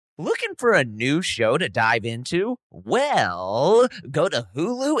Looking for a new show to dive into? Well, go to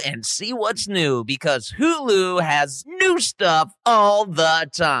Hulu and see what's new, because Hulu has new stuff all the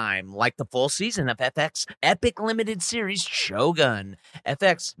time, like the full season of FX epic limited series Shogun,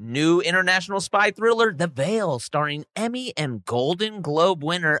 FX new international spy thriller The Veil, starring Emmy and Golden Globe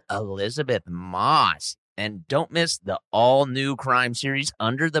winner Elizabeth Moss. And don't miss the all-new crime series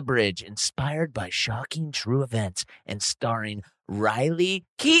Under the Bridge, inspired by shocking true events and starring Riley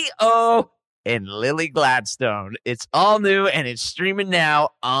Keough and Lily Gladstone. It's all new and it's streaming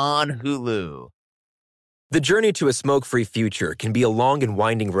now on Hulu. The journey to a smoke-free future can be a long and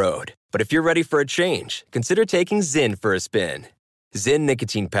winding road. But if you're ready for a change, consider taking Zyn for a spin. Zyn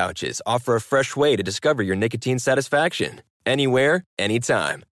nicotine pouches offer a fresh way to discover your nicotine satisfaction. Anywhere,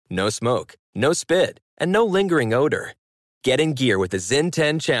 anytime. No smoke, no spit, and no lingering odor. Get in gear with the Zyn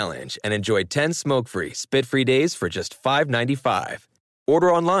 10 Challenge and enjoy 10 smoke-free, spit-free days for just $5.95.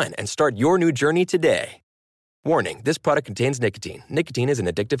 Order online and start your new journey today. Warning, this product contains nicotine. Nicotine is an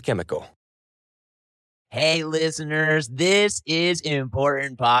addictive chemical. Hey, listeners, this is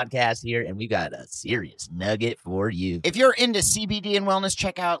Important Podcast here, and we got a serious nugget for you. If you're into CBD and wellness,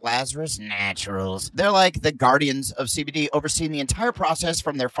 check out Lazarus Naturals. They're like the guardians of CBD, overseeing the entire process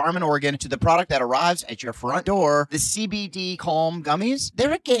from their farm in Oregon to the product that arrives at your front door. The CBD Calm Gummies,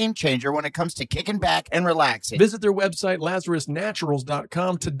 they're a game changer when it comes to kicking back and relaxing. Visit their website,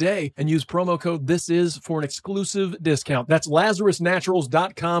 LazarusNaturals.com, today and use promo code THISIS for an exclusive discount. That's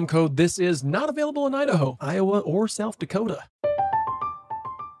LazarusNaturals.com, code THISIS, not available in Idaho, Iowa, or South Dakota.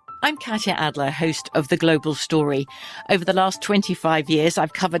 I'm Katya Adler, host of The Global Story. Over the last 25 years,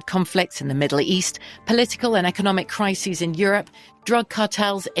 I've covered conflicts in the Middle East, political and economic crises in Europe, drug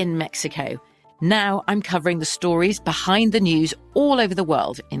cartels in Mexico. Now I'm covering the stories behind the news all over the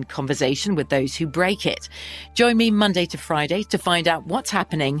world in conversation with those who break it. Join me Monday to Friday to find out what's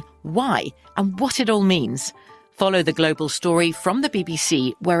happening, why, and what it all means. Follow The Global Story from the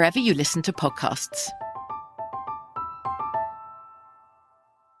BBC wherever you listen to podcasts.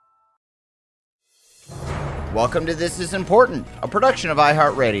 Welcome to This Is Important, a production of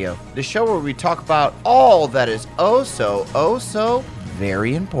iHeartRadio, the show where we talk about all that is oh so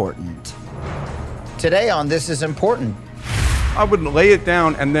very important. Today on This Is Important. I would lay it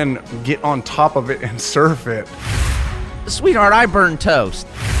down and then get on top of it and surf it. Sweetheart, I burn toast.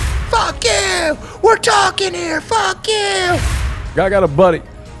 Fuck you! We're talking here, fuck you! I got a buddy,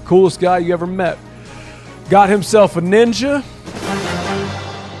 coolest guy you ever met. Got himself a ninja.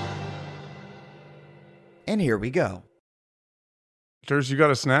 And here we go. Durs, you got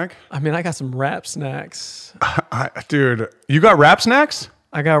a snack? I mean, I got some wrap snacks. Dude, you got wrap snacks?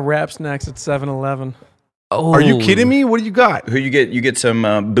 I got wrap snacks at 7-Eleven. Oh, Are you kidding me? What do you got? Who you get? You get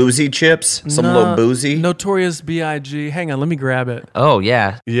some boozy chips? Some little boozy? Notorious B.I.G. Hang on, let me grab it. Oh,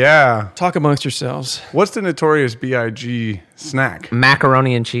 yeah. Yeah. Talk amongst yourselves. What's the Notorious B.I.G. snack?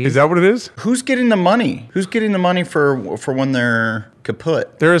 Macaroni and cheese. Is that what it is? Who's getting the money? Who's getting the money for when they're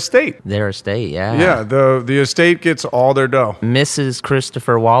kaput? Their estate. Their estate, yeah. Yeah, the estate gets all their dough. Mrs.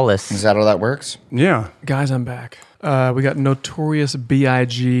 Christopher Wallace. Is that how that works? Yeah. Guys, I'm back. We got Notorious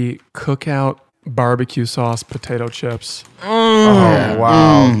B.I.G. Cookout barbecue sauce potato chips. Oh,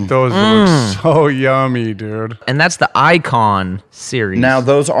 wow. Those look so yummy, dude. And that's the Icon series. Now,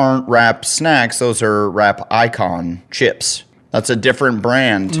 those aren't Wrap Snacks. Those are Wrap Icon chips. That's a different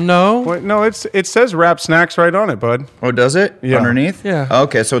brand. No. Wait, no, it says wrap snacks right on it, bud. Oh, does it? Yeah. Underneath? Yeah.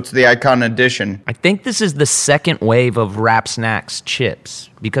 Okay, so it's the Icon edition. I think this is the second wave of Wrap Snacks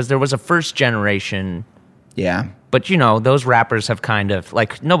chips, because there was a first generation. Yeah. But, you know, those wrappers have kind of,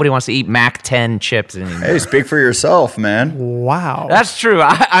 like, nobody wants to eat Mac 10 chips anymore. Hey, speak for yourself, man. Wow. That's true.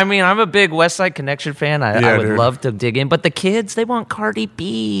 I mean, I'm a big West Side Connection fan. I would love to dig in. But the kids, they want Cardi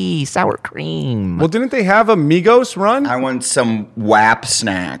B, sour cream. Well, didn't they have a Migos run? I want some WAP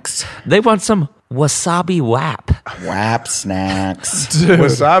snacks. They want some wasabi wap. WAP snacks.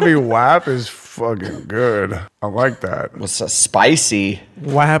 Wasabi wap is fucking good. I like that. What's a spicy?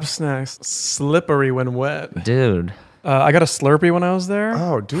 Whap snacks. Slippery when wet. Dude. I got a Slurpee when I was there.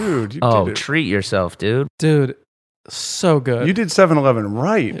 Oh, dude. You Oh, did it. treat yourself, dude. Dude, so good. You did 7-Eleven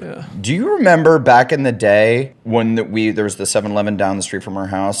right. Yeah. Do you remember back in the day when there was the 7-Eleven down the street from our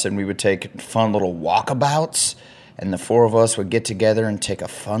house, and we would take fun little walkabouts, and the four of us would get together and take a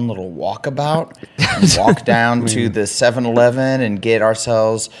fun little walkabout and walk down to the 7-Eleven and get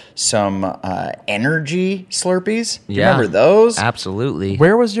ourselves some energy Slurpees. Do you remember those? Absolutely.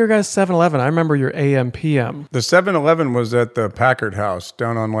 Where was your guys' 7-Eleven? I remember your AM PM. The 7-Eleven was at the Packard House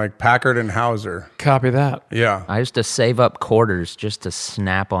down on like Packard and Hauser. Copy that. Yeah. I used to save up quarters just to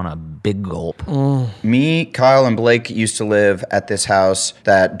snap on a big gulp. Me, Kyle, and Blake used to live at this house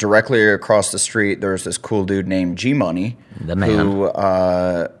that directly across the street, there was this cool dude named G-Money. The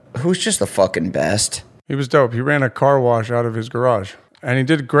man. Who's just the fucking best. He was dope. He ran a car wash out of his garage. And he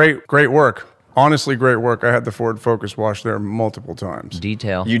did great work. Honestly, great work. I had the Ford Focus wash there multiple times.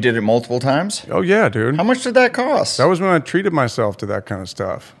 Detail. You did it multiple times? Oh, yeah, dude. How much did that cost? That was when I treated myself to that kind of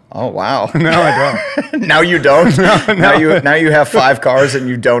stuff. Oh, wow. Now I don't. Now you don't? Now you have 5 cars and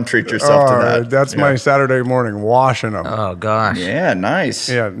you don't treat yourself to that. That's my Saturday morning, washing them. Oh, gosh. Yeah, nice.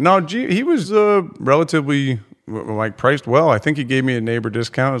 Yeah. No, he was relatively like priced well. I think he gave me a neighbor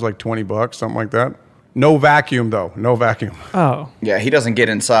discount. It was like $20, something like that. No vacuum, though. No vacuum. Oh. Yeah, he doesn't get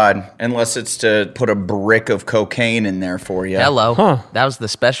inside unless it's to put a brick of cocaine in there for you. Hello. Huh. That was the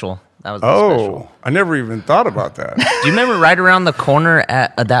special. That was the special. I never even thought about that. Do you remember right around the corner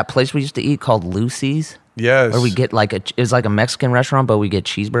at that place we used to eat called Lucy's? Yes. Where we get it was like a Mexican restaurant, but we get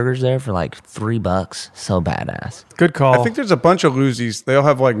cheeseburgers there for like $3. So badass. Good call. I think there's a bunch of Lucy's. They all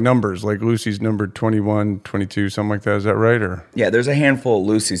have like numbers, like Lucy's number 21, 22, something like that. Is that right? Or Yeah, there's a handful of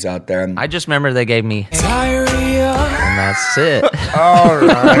Lucy's out there. I just remember they gave me diarrhea, and that's it. all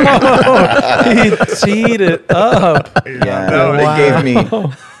right. he teed it up. Yeah, they gave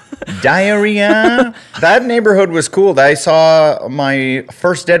me diarrhea. That neighborhood was cool. I saw my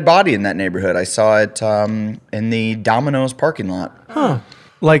first dead body in that neighborhood. I saw it in the Domino's parking lot. Huh.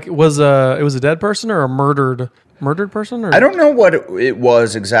 Like, it was a dead person or a murdered person? Or? I don't know what it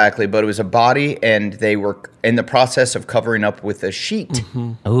was exactly, but it was a body, and they were in the process of covering up with a sheet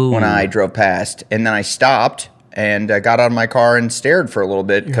when I drove past. And then I stopped and I got out of my car and stared for a little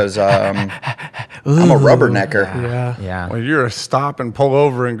bit because I'm a rubbernecker. Yeah. Well, you're a stop and pull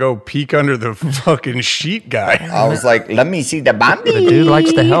over and go peek under the fucking sheet guy. I was like, let me see the body. The dude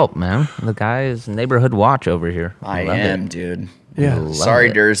likes to help, man. The guy is neighborhood watch over here. I Love am, it. dude. Yeah. Sorry,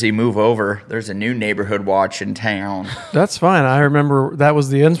 it. Dersey, move over. There's a new neighborhood watch in town. That's fine. I remember that was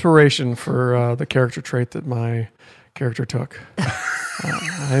the inspiration for the character trait that my character took.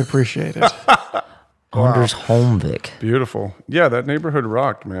 I appreciate it. Anders Holmvik. Beautiful. Yeah, that neighborhood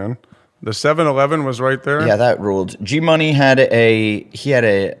rocked, man. The 7-Eleven was right there. Yeah, that ruled. G Money had a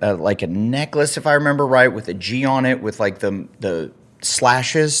like a necklace, if I remember right, with a G on it, with like the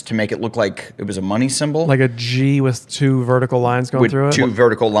slashes to make it look like it was a money symbol. Like a G with 2 vertical lines going with through it. 2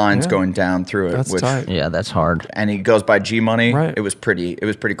 vertical lines going down through it. That's tight. Yeah, that's hard. And he goes by G Money. Right. It was pretty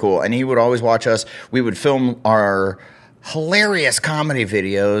cool. And he would always watch us. We would film our hilarious comedy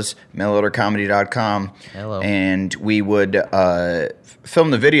videos, mailordercomedy.com. Hello. And we would film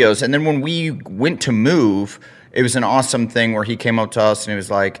the videos. And then when we went to move, it was an awesome thing where he came up to us and he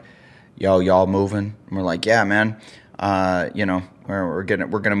was like, yo, y'all moving? And we're like, yeah, man. We're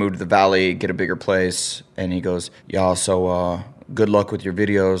gonna move to the valley, get a bigger place. And he goes, y'all, so good luck with your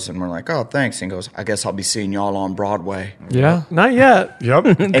videos. And we're like, oh, thanks. And he goes, I guess I'll be seeing y'all on Broadway. Yeah, not yet.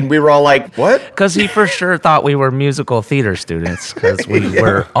 Yep. And we were all like, what? Because he for sure thought we were musical theater students because we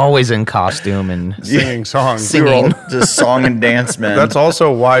were always in costume and Singing songs. We were all just song and dance men. That's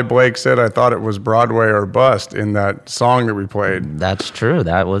also why Blake said I thought it was Broadway or bust in that song that we played. that's true.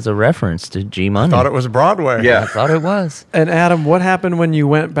 That was a reference to G Money. Thought it was Broadway. I Yeah. thought it was. And Adam, what happened when you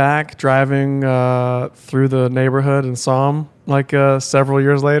went back driving through the neighborhood and saw him like several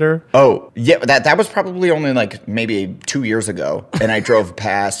years later? Oh, yeah, that was probably only like maybe 2 years ago. And I drove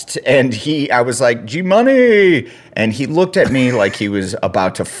past and I was like, G Money. And he looked at me like he was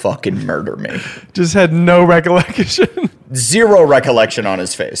about to fucking murder me. Just had no recollection. Zero recollection on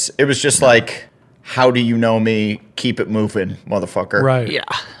his face. It was just like, how do you know me? Keep it moving, motherfucker. Right. Yeah.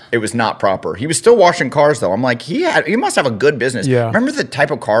 It was not proper. He was still washing cars though. I'm like, he must have a good business. Yeah. Remember the type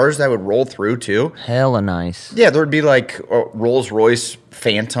of cars that would roll through too? Hella nice. Yeah, there would be like Rolls Royce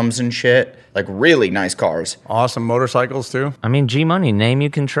Phantoms and shit. Like really nice cars. Awesome motorcycles too. I mean, G Money, name you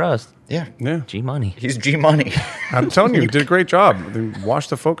can trust. Yeah. Yeah. G Money. He's G Money. I'm telling you, you did a great job. They washed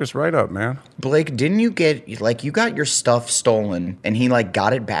the Focus right up, man. Blake, didn't you you got your stuff stolen and he like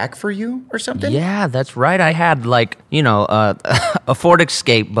got it back for you or something? Yeah, that's right. I had like, a Ford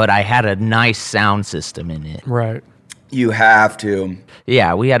Escape, but I had a nice sound system in it. Right. You have to.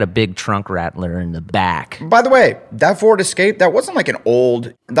 Yeah, we had a big trunk rattler in the back. By the way, that Ford Escape, that wasn't like a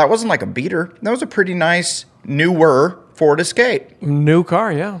beater. That was a pretty nice, newer Ford Escape. New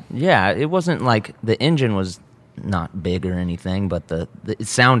car, yeah. Yeah, it wasn't like the engine was not big or anything, but it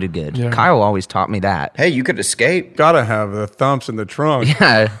sounded good. Yeah. Kyle always taught me that. Hey, you could escape. Gotta have the thumps in the trunk.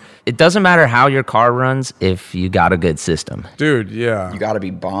 Yeah, it doesn't matter how your car runs if you got a good system. Dude, yeah. You got to be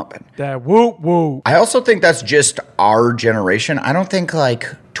bumping. That whoop whoop. I also think that's just our generation. I don't think like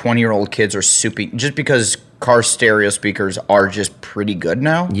 20-year-old kids are soupy just because car stereo speakers are just pretty good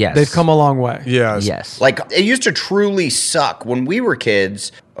now. Yes. They've come a long way. Yes. Yes. Like, it used to truly suck when we were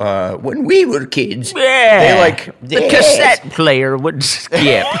kids. Yeah. The cassette player would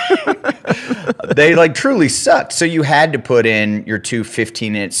skip. They like truly sucked. So you had to put in your two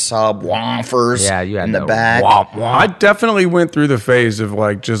 15-inch subwoofers Yeah, you had in the to back. I definitely went through the phase of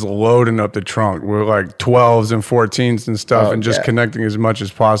like just loading up the trunk with like 12s and 14s and stuff and just connecting as much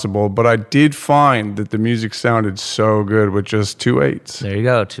as possible. But I did find that the music sounded so good with just 2 8s. There you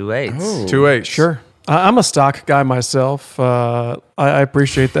go, 2 8s. 2 8s. Sure. I'm a stock guy myself. I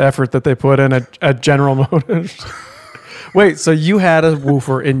appreciate the effort that they put in at General Motors. Wait, so you had a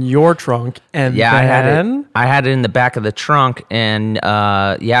woofer in your trunk, and Yeah, then I had it in the back of the trunk, and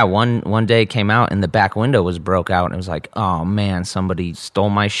one day it came out, and the back window was broke out, and it was like, oh man, somebody stole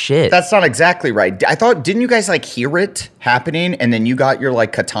my shit. That's not exactly right. I thought, didn't you guys like hear it happening, and then you got your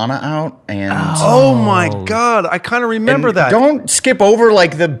like katana out and? Oh my God. I kind of remember And that. Don't skip over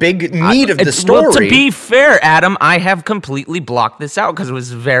like the big meat of the story. Well, to be fair, Adam, I have completely blocked this out because it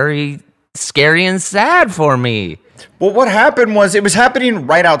was very scary and sad for me. Well, what happened was it was happening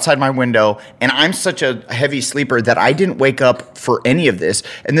right outside my window, and I'm such a heavy sleeper that I didn't wake up for any of this.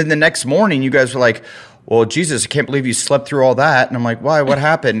 And then the next morning, you guys were like, well, Jesus, I can't believe you slept through all that. And I'm like, why? What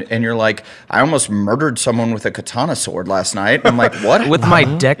happened? And you're like, I almost murdered someone with a katana sword last night. I'm like, what? With my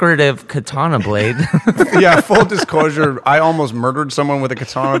decorative katana blade. Yeah, full disclosure, I almost murdered someone with a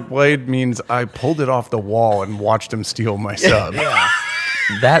katana blade means I pulled it off the wall and watched him steal my sub.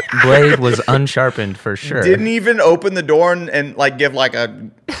 That blade was unsharpened for sure. Didn't even open the door and like give like a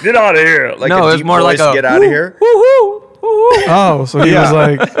get out of here. Like No, a it was deep more like voice, a get out of here. oh, so he was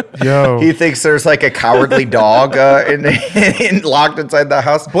like, yo. He thinks there's like a cowardly dog locked inside the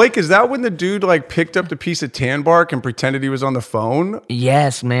house. Blake, is that when the dude like picked up the piece of tan bark and pretended he was on the phone?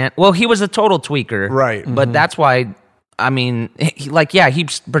 Yes, man. Well, he was a total tweaker. Right. But that's why, I mean, he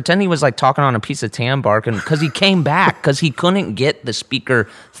pretended he was like talking on a piece of tan bark, and because he came back because he couldn't get the speaker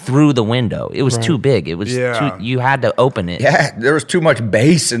through the window. It was too big. It was you had to open it. Yeah, there was too much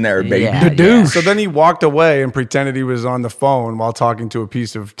bass in there, baby. Yeah. So then he walked away and pretended he was on the phone while talking to a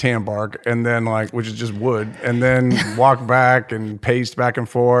piece of tan bark, and then like, which is just wood, and then walked back and paced back and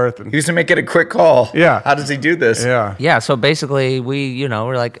forth. And He used to make it a quick call. Yeah. How does he do this? yeah. Yeah, so basically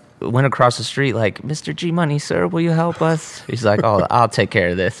we're like, went across the street like, Mr. G Money, sir, will you help us? He's like, oh, I'll take care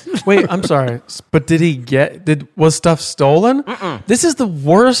of this. Wait, I'm sorry, but was stuff stolen? This is the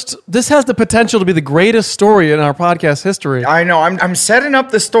worst. This has the potential to be the greatest story in our podcast history. I know. I'm setting up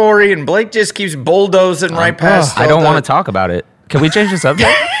the story, and Blake just keeps bulldozing right past. I don't want to talk about it. Can we change the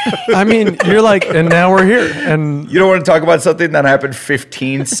subject? I mean, you're like, and now we're here. And You don't want to talk about something that happened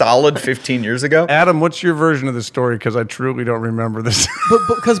 15 years ago? Adam, what's your version of the story? Because I truly don't remember this.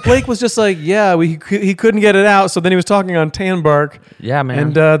 but because Blake was just like, yeah, he couldn't get it out, so then he was talking on tan bark. Yeah, man.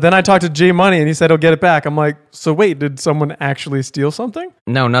 And then I talked to G Money, and he said he'll get it back. I'm like, so wait, did someone actually steal something?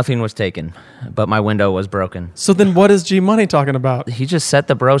 No, nothing was taken, but my window was broken. So then what is G Money talking about? He just set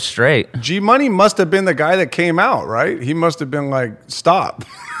the bro straight. G Money must have been the guy that came out, right? He must have been like, stop.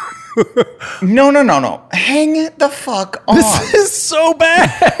 No. Hang the fuck on. This is so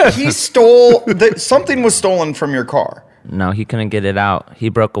bad. He stole... something was stolen from your car. No, he couldn't get it out. He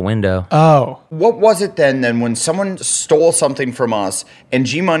broke a window. Oh. What was it then when someone stole something from us and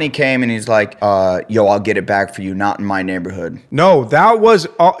G Money came and he's like, yo, I'll get it back for you, not in my neighborhood. No, that was,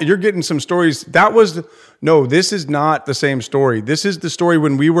 you're getting some stories. No, this is not the same story. This is the story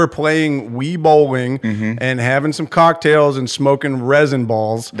when we were playing Wii bowling and having some cocktails and smoking resin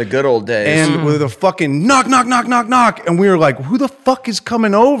balls. The good old days. And with a fucking knock, knock, knock, knock, knock. And we were like, who the fuck is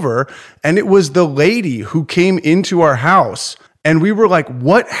coming over? And it was the lady who came into our house. And we were like,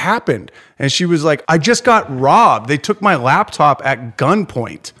 what happened? And she was like, I just got robbed. They took my laptop at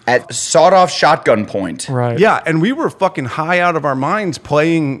gunpoint. At sawed-off shotgun point. Right. Yeah, and we were fucking high out of our minds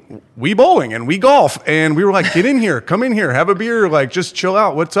playing Wii bowling and Wii golf. And we were like, get in here, come in here, have a beer, like just chill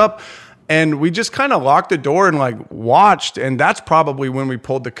out. What's up? And we just kind of locked the door and like watched. And that's probably when we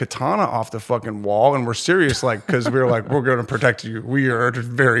pulled the katana off the fucking wall. And we're serious, like, because we were like, we're going to protect you. We're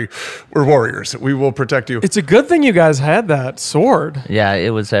warriors. We will protect you. It's a good thing you guys had that sword. Yeah, it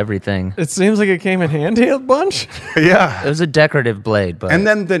was everything. It seems like it came in handy a bunch. Yeah. It was a decorative blade, but And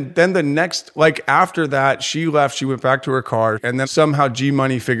then the next, like after that, she left. She went back to her car, and then somehow G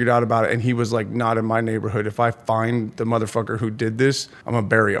Money figured out about it, and he was like, "Not in my neighborhood. If I find the motherfucker who did this, I'm gonna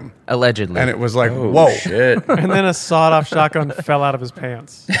bury him." allegedly. And it was like, "Whoa, Shit. And then a sawed-off shotgun fell out of his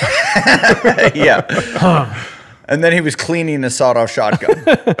pants. Yeah. And then he was cleaning a sawed-off shotgun.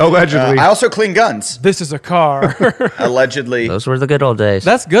 allegedly." I also clean guns. This is a car. Allegedly. Those were the good old days.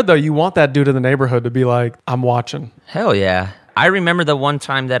 That's good, though. You want that dude in the neighborhood to be like, I'm watching. Hell yeah. I remember the one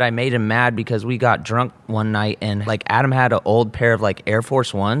time that I made him mad because we got drunk one night and like Adam had an old pair of like Air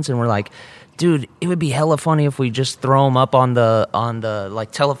Force Ones and we're like, dude, it would be hella funny if we just throw them up on the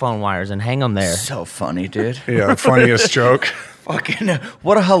like telephone wires and hang them there. So funny, dude. Yeah, funniest joke. Fucking,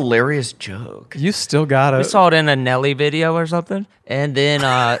 what a hilarious joke. You still got We it. saw it in a Nelly video or something. And then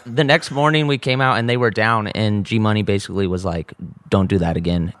the next morning we came out and they were down and G Money basically was like, don't do that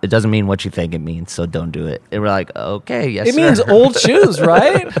again. It doesn't mean what you think it means, so don't do it. And we're like, okay, yes, It means sir. old shoes,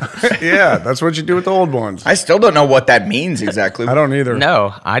 right? Yeah, that's what you do with the old ones. I still don't know what that means exactly. I don't either.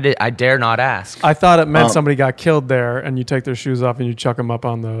 No, I dare not ask. I thought it meant somebody got killed there, and you take their shoes off and you chuck them up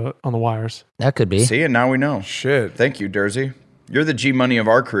on the wires. That could be. See, and now we know. Shit. Thank you, Dersey. You're the G Money of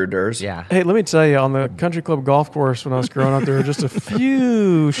our crew, Durs. Yeah. Hey, let me tell you, on the country club golf course when I was growing up, there were just a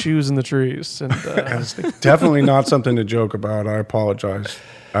few shoes in the trees, and Definitely not something to joke about. I apologize.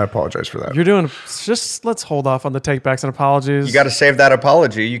 I apologize for that. you're doing. Just let's hold off on the takebacks and apologies. You got to save that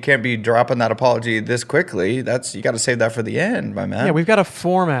apology. You can't be dropping that apology this quickly. You got to save that for the end, my man. Yeah, we've got a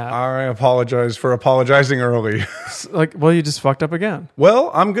format. I apologize for apologizing early. Like, well, you just fucked up again.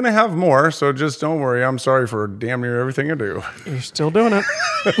 Well, I'm going to have more, so just don't worry. I'm sorry for damn near everything I do. You're still doing it.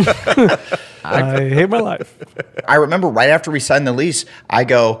 I hate my life. I remember right after we signed the lease, I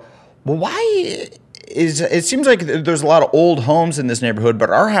go, well, why it seems like there's a lot of old homes in this neighborhood, but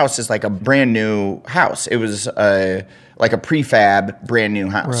our house is like a brand new house. It was like a prefab brand new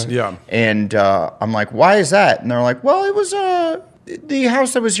house. Right. Yeah. And I'm like, why is that? And they're like, well, it was the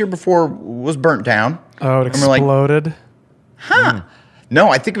house that was here before was burnt down. Oh, it And we're like, exploded. no,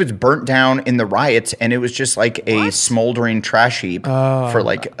 I think it was burnt down in the riots, and it was just like a smoldering trash heap for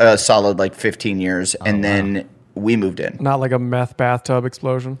like a solid like 15 years, and then we moved in. Not like a meth bathtub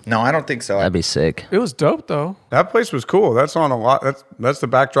explosion. No, I don't think so. That'd be sick. It was dope, though. That place was cool. That's on a lot. That's the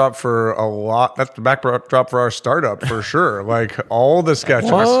backdrop for a lot. That's the backdrop for our startup for sure. Like all the sketches.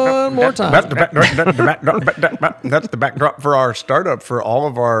 One more time. That's the backdrop for our startup for all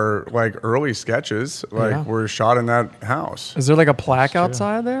of our like early sketches. Like Yeah. were shot in that house. Is there like a plaque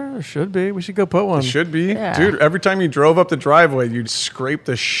outside there? There should be. We should go put one. It should be, Yeah. dude. Every time you drove up the driveway, you'd scrape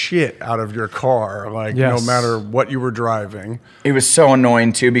the shit out of your car. Like Yes. no matter what you were driving. It was so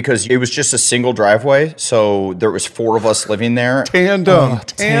annoying too because it was just a single driveway, so there was 4 of us living there. Tandem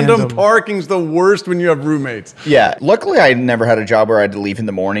tandem. parking's the worst when you have roommates. Yeah, luckily I never had a job where I had to leave in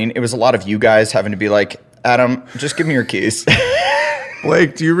the morning. It was a lot of you guys having to be like, Adam, just give me your keys.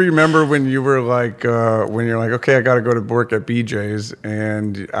 Blake, do you remember when you were like, when you're like, okay, I got to go to work at BJ's,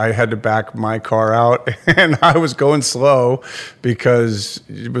 and I had to back my car out, and I was going slow because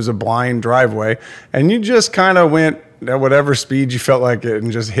it was a blind driveway, and you just kind of went at whatever speed you felt like it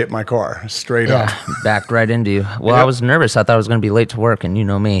and just hit my car straight up. Yeah, backed right into you. Well, Yep. I was nervous. I thought I was going to be late to work, and you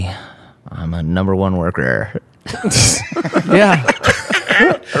know me. I'm a number one worker. Yeah.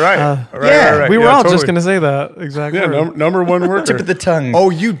 All right. All right. yeah, all right. We were Yeah, all just totally. going to say that. Exactly. Yeah, number one worker. Tip of the tongue. Oh,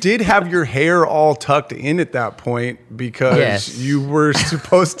 you did have your hair all tucked in at that point because Yes. you were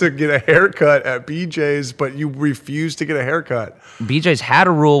supposed to get a haircut at BJ's, but you refused to get a haircut. BJ's had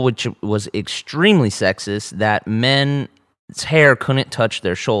a rule which was extremely sexist that men's hair couldn't touch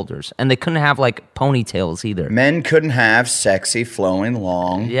their shoulders, and they couldn't have like ponytails either. Men couldn't have sexy, flowing,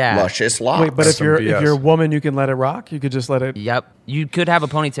 long, Yeah. luscious locks. Wait, but if Some you're BS. a woman, you can let it rock. You could just let it. Yep, you could have a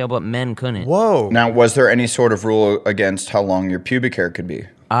ponytail, but men couldn't. Whoa. Now, was there any sort of rule against how long your pubic hair could be?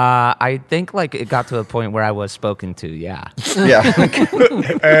 I think like it got to a point where I was spoken to. Yeah, Yeah.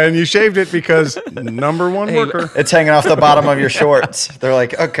 And you shaved it because number one worker. It's hanging off the bottom of your shorts. They're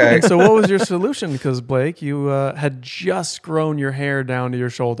like, okay. And so, what was your solution? Because Blake, you had just grown your hair down to your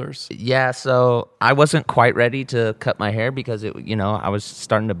shoulders. yeah. So I wasn't quite ready to cut my hair because I was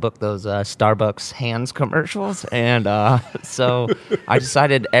starting to book those Starbucks hands commercials, and so I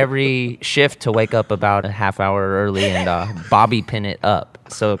decided every shift to wake up about a half hour early and bobby pin it up.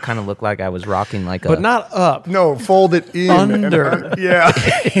 so it kind of looked like I was rocking like But not up. No, fold it in. Under. Yeah.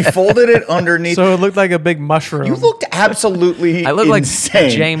 He folded it underneath. So it looked like a big mushroom. You looked absolutely I look insane.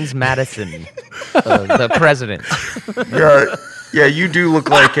 like James Madison, the president. Yeah, you do look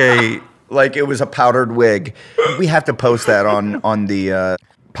like it was a powdered wig. We have to post that on the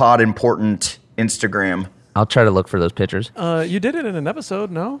Pod Important Instagram. I'll try to look for those pictures. You did it in an episode,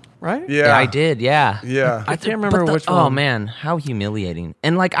 no? Right? Yeah. I did, yeah. Yeah. I can't remember which one. Oh, man, how humiliating.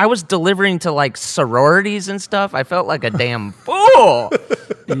 And, like, I was delivering to, like, sororities and stuff. I felt like a damn fool.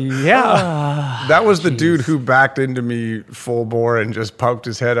 Yeah. That was the dude who backed into me full bore and just poked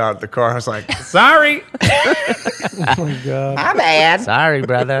his head out of the car. I was like, sorry. Oh, my God. My bad. Sorry,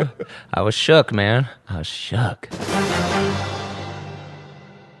 brother. I was shook, man. I was shook.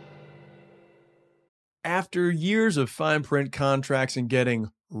 After years of fine print contracts and getting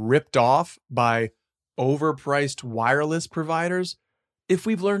ripped off by overpriced wireless providers, if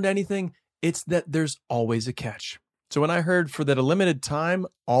we've learned anything, it's that there's always a catch. So when I heard for that a limited time,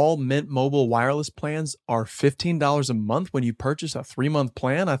 all Mint Mobile wireless plans are $15 a month when you purchase a 3-month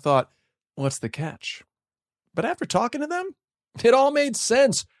plan, I thought, what's the catch? But after talking to them, it all made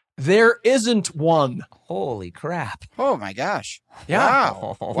sense. There isn't one. Holy crap. Oh my gosh. Yeah.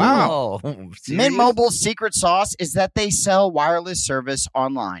 Wow. Serious? Mint Mobile's secret sauce is that they sell wireless service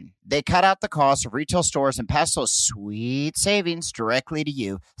online. They cut out the cost of retail stores and pass those sweet savings directly to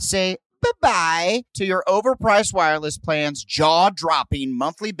you. Say bye-bye to your overpriced wireless plans, jaw-dropping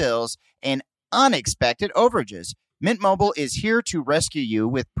monthly bills, and unexpected overages. Mint Mobile is here to rescue you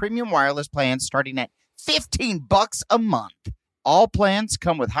with premium wireless plans starting at $15 a month. All plans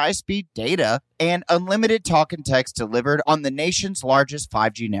come with high-speed data and unlimited talk and text delivered on the nation's largest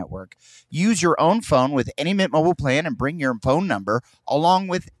 5G network. Use your own phone with any Mint Mobile plan and bring your phone number along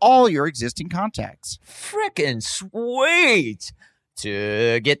with all your existing contacts. Frickin' sweet.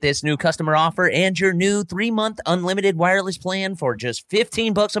 To get this new customer offer and your new 3-month unlimited wireless plan for just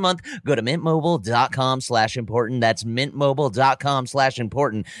 $15 a month, go to mintmobile.com/important. That's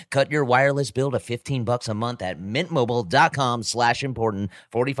mintmobile.com/important. Cut your wireless bill to $15 a month at mintmobile.com/important.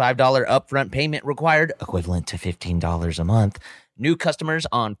 $45 upfront payment required, equivalent to $15 a month. New customers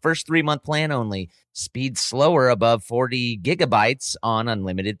on first 3-month plan only. Speed slower above 40 gigabytes on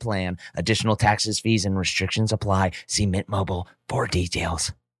unlimited plan. Additional taxes, fees, and restrictions apply. See Mint Mobile for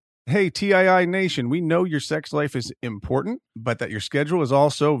details. Hey, TII Nation, we know your sex life is important, but that your schedule is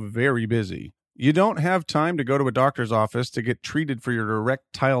also very busy. You don't have time to go to a doctor's office to get treated for your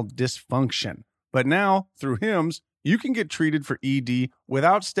erectile dysfunction. But now, through HIMS, you can get treated for ED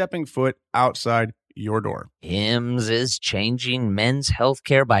without stepping foot outside your door. HIMS is changing men's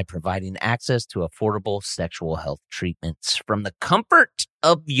healthcare by providing access to affordable sexual health treatments from the comfort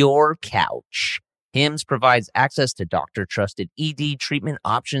of your couch. HIMS provides access to doctor-trusted ED treatment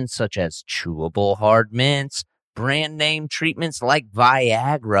options such as chewable hard mints, brand name treatments like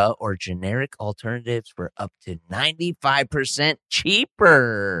Viagra, or generic alternatives for up to 95%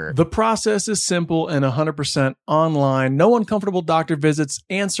 cheaper. The process is simple and 100% online. No uncomfortable doctor visits.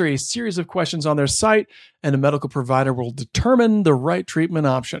 Answer a series of questions on their site, and a medical provider will determine the right treatment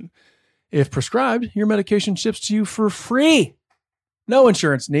option. If prescribed, your medication ships to you for free. No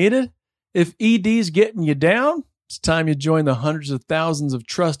insurance needed. If ED's getting you down, it's time you join the hundreds of thousands of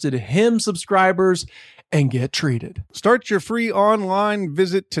trusted HIMS subscribers and get treated. Start your free online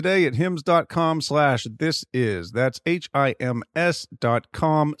visit today at hims.com/thisis. That's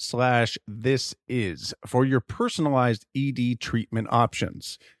HIMS.com/thisis for your personalized ED treatment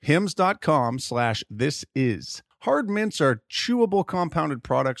options. hims.com/thisis. Hard mints are chewable compounded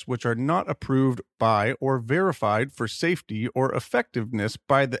products which are not approved by or verified for safety or effectiveness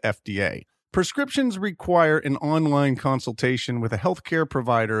by the FDA. Prescriptions require an online consultation with a healthcare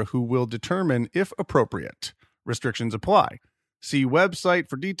provider who will determine if appropriate. Restrictions apply. See website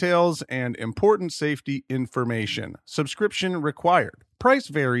for details and important safety information. Subscription required. Price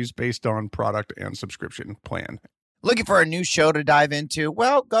varies based on product and subscription plan. Looking for a new show to dive into?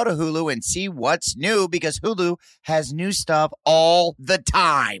 Well, go to Hulu and see what's new, because Hulu has new stuff all the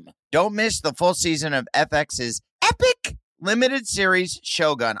time. Don't miss the full season of FX's epic limited series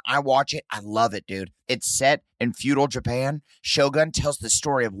Shogun. I watch it. I love it, dude. It's set in feudal Japan. Shogun tells the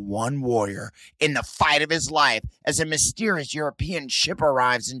story of one warrior in the fight of his life as a mysterious European ship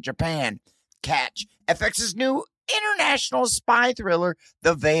arrives in Japan. Catch FX's new international spy thriller,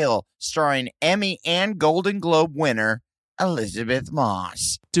 The Veil, starring Emmy and Golden Globe winner Elizabeth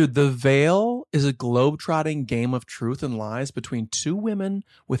Moss. Dude, The Veil is a globe-trotting game of truth and lies between two women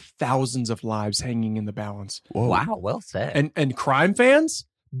with thousands of lives hanging in the balance. Whoa. Wow, well said. And crime fans,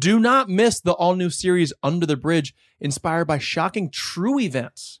 Do not miss the all-new series Under the Bridge, inspired by shocking true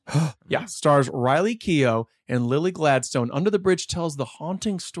events. Yeah, stars Riley Keough and Lily Gladstone. Under the Bridge tells the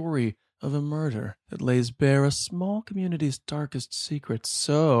haunting story of a murder that lays bare a small community's darkest secrets.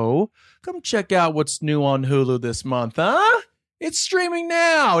 So, come check out what's new on Hulu this month, huh? It's streaming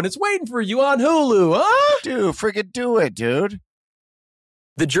now, and it's waiting for you on Hulu, huh? Dude, friggin' do it, dude.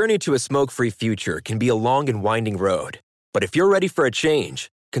 The journey to a smoke-free future can be a long and winding road. But if you're ready for a change,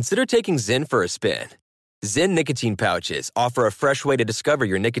 consider taking Zyn for a spin. Zyn nicotine pouches offer a fresh way to discover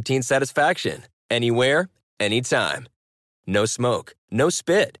your nicotine satisfaction. Anywhere, anytime. No smoke, no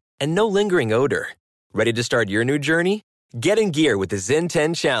spit, and no lingering odor. Ready to start your new journey? Get in gear with the Zyn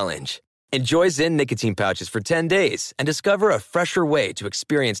 10 Challenge. Enjoy Zyn nicotine pouches for 10 days and discover a fresher way to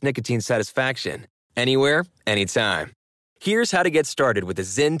experience nicotine satisfaction. Anywhere, anytime. Here's how to get started with the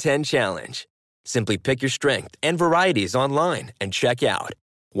Zyn 10 Challenge. Simply pick your strength and varieties online and check out.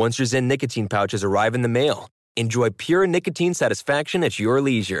 Once your Zyn nicotine pouches arrive in the mail, enjoy pure nicotine satisfaction at your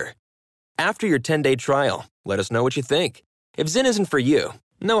leisure. After your 10-day trial, let us know what you think. If Zyn isn't for you,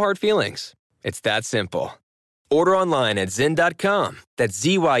 no hard feelings. It's that simple. Order online at Zyn.com, that's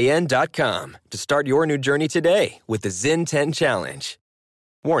ZYN.com, to start your new journey today with the Zyn 10 Challenge.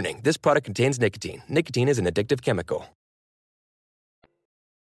 Warning, this product contains nicotine. Nicotine is an addictive chemical.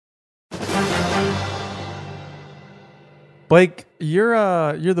 Blake, you're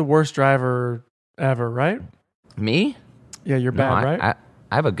the worst driver ever, right? Me? Yeah, you're bad, right?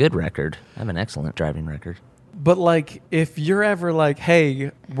 I have a good record. I have an excellent driving record. But like, if you're ever like,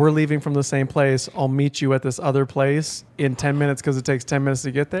 hey, we're leaving from the same place, I'll meet you at this other place in 10 minutes because it takes 10 minutes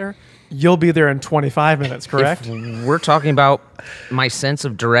to get there, you'll be there in 25 minutes, correct? If we're talking about my sense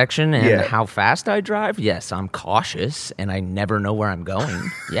of direction and how fast I drive, yes, I'm cautious and I never know where I'm going.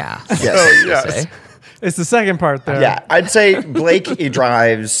 Yeah. Yes. It's the second part there. Yeah, I'd say Blake he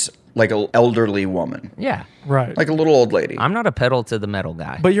drives like an elderly woman, Yeah. Right. like a little old lady. I'm not a pedal to the metal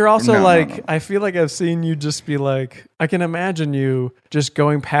guy. But you're also No. I feel like I've seen you just be like, I can imagine you just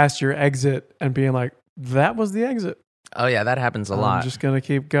going past your exit and being like, that was the exit. Oh, yeah, that happens a lot. I'm just going to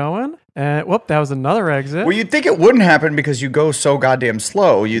keep going. And whoop, that was another exit. Well, you'd think it wouldn't happen because you go so goddamn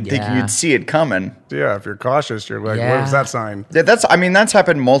slow. You'd think Yeah. you'd see it coming. Yeah, if you're cautious, you're like, Yeah. what was that sign? Yeah, that's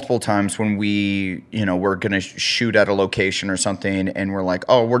happened multiple times when we're going to shoot at a location or something, and we're like,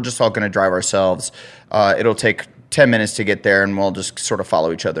 oh, we're just all going to drive ourselves. It'll take 10 minutes to get there, and we'll just sort of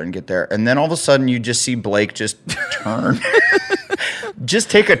follow each other and get there. And then all of a sudden, you just see Blake just turn.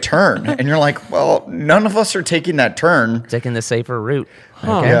 Just take a turn. And you're like, well, none of us are taking that turn. Taking the safer route.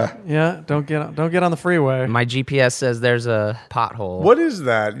 Huh. Yeah. Yeah, don't get on the freeway. My GPS says there's a pothole. What is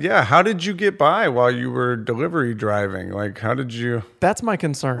that? Yeah, how did you get by while you were delivery driving? Like, how did you? That's my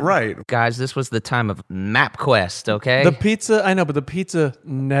concern. Right. Guys, this was the time of MapQuest, okay? The pizza, I know, but the pizza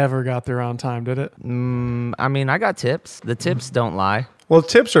never got there on time, did it? I mean, I got tips. The tips don't lie. Well,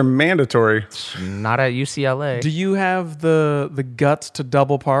 tips are mandatory. Not at UCLA. Do you have the guts to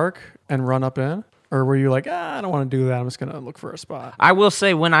double park and run up in? Or were you like, I don't want to do that. I'm just going to look for a spot. I will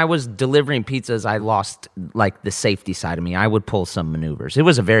say when I was delivering pizzas, I lost like the safety side of me. I would pull some maneuvers. It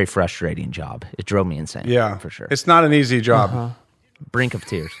was a very frustrating job. It drove me insane. Yeah, for sure. It's not an easy job. Brink of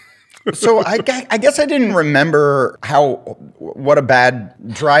tears. So I guess I didn't remember what a bad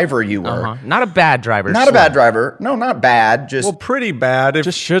driver you were. Not a bad driver. Not a bad driver. No, not bad. Just Well, pretty bad. If,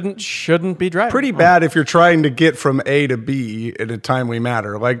 Just shouldn't be driving. pretty bad if you're trying to get from A to B in a timely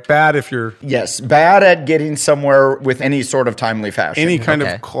manner. Like bad if you're yes, bad at getting somewhere with any sort of timely fashion. any kind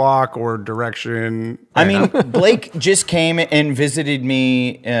Okay. of clock or direction. I mean, Blake just came and visited me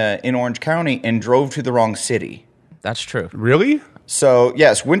in Orange County and drove to the wrong city. That's true. Really? So,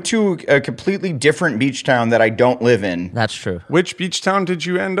 yes, went to a completely different beach town that I don't live in. That's true. Which beach town did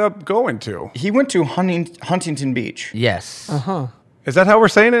you end up going to? He went to Huntington Beach. Yes. Is that how we're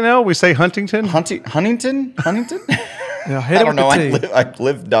saying it now? We say Huntington? Huntington? Yeah, hit I it don't know. with the T. I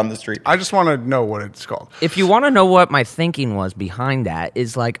live down the street. I just want to know what it's called. If you want to know what my thinking was behind that,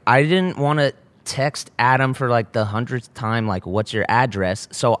 is like I didn't want to text Adam for like the 100th time, like, what's your address?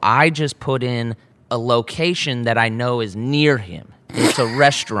 So I just put in a location that I know is near him. It's a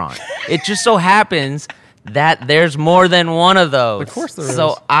restaurant. It just so happens that there's more than one of those. Of course there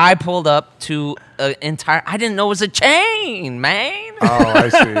So is. I pulled up to an entire... I didn't know it was a chain, man. Oh, I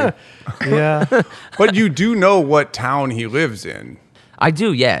see. Yeah. But you do know what town he lives in. I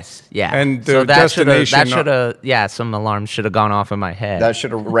do, yes. Yeah. And the so that should destination- have... some alarms should have gone off in my head. That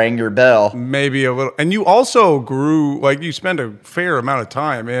should have rang your bell. Maybe a little. And you also grew, like, you spend a fair amount of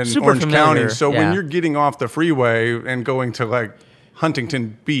time in Super Orange familiar, County. So when yeah. you're getting off the freeway and going to, like,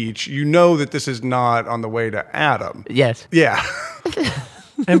 Huntington Beach, you know that this is not on the way to Adam. Yes. Yeah.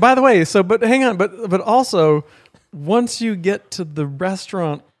 And by the way, but hang on, but also, once you get to the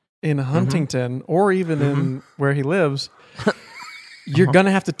restaurant in Huntington or even in where he lives, you're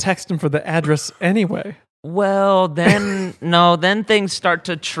gonna have to text him for the address anyway. Well, then things start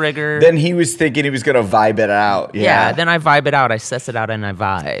to trigger. Then he was thinking he was going to vibe it out. Yeah, then I vibe it out. I suss it out and I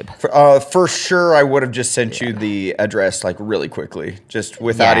vibe. For sure, I would have just sent you the address like really quickly, just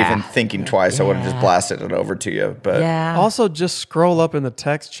without even thinking twice. I would have just blasted it over to you. But Also, just scroll up in the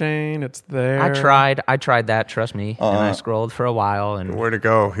text chain. It's there. I tried that. Trust me. And I scrolled for a while. And Where'd it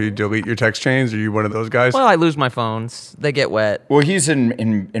go? You delete your text chains? Are you one of those guys? well, I lose my phones. They get wet. well, he's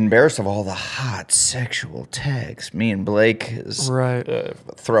embarrassed of all the hot sexual texts me and Blake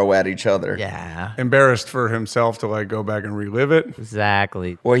throw at each other. Yeah, Embarrassed for himself to like go back and relive it.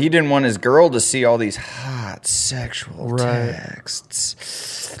 exactly. Well, he didn't want his girl to see all these hot sexual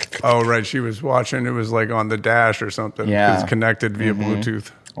texts. Oh, right. She was watching. It was like on the dash or something. Yeah. It's connected via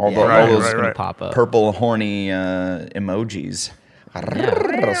Bluetooth. All those Pop up. purple horny emojis.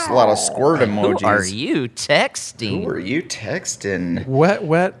 A lot of squirt emojis. Who are you texting? Who are you texting?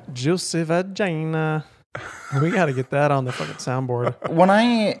 Wet, juicy vagina. We got to get that on the fucking soundboard. When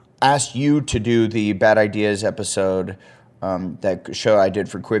I asked you to do the Bad Ideas episode, that show I did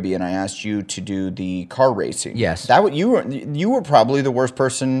for Quibi, and I asked you to do the car racing. Yes. You were probably the worst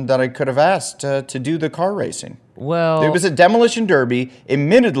person that I could have asked to do the car racing. Well, It was a demolition derby.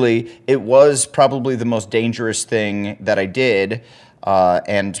 Admittedly, it was probably the most dangerous thing that I did.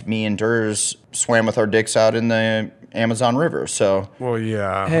 And me and Durs swam with our dicks out in the Amazon River. So, Well,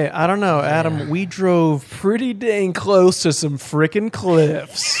 yeah. Hey, I don't know, Adam. We drove pretty dang close to some freaking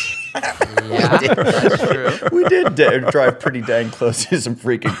cliffs. yeah, that's true. we did drive pretty dang close to some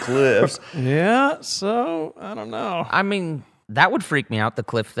freaking cliffs. Yeah, so I don't know. I mean, that would freak me out, the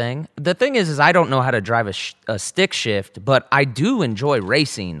cliff thing. The thing is I don't know how to drive a stick shift, but I do enjoy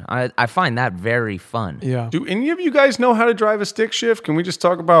racing. I find that very fun. Yeah. Do any of you guys know how to drive a stick shift? Can we just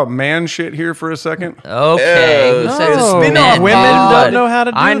talk about man shit here for a second? Okay, who says No, men, women dude? don't know how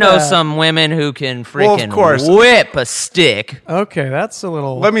to do I know that. some women who can Well, of freaking course. whip a stick. Okay, that's a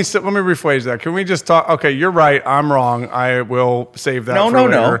little. Let me rephrase that. Can we just talk? Okay, you're right. I'm wrong. I will save that No, for no,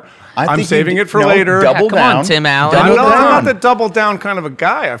 later. no. I I'm think saving you it for no, later. double Come down. on, Tim Allen. I'm Double not down. the double down kind of a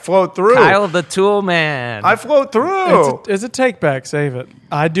guy. I float through. Kyle the Tool Man. I float through. It's a take back. Save it.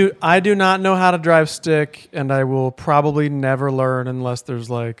 I do not know how to drive stick, and I will probably never learn unless there's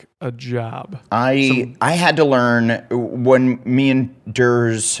like a job. I had to learn when me and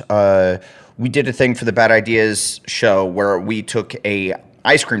Durs we did a thing for the Bad Ideas show where we took a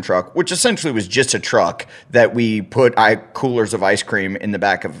ice cream truck, which essentially was just a truck that we put coolers of ice cream in the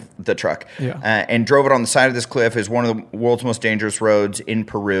back of the truck, and drove it on the side of this cliff. It was one of the world's most dangerous roads in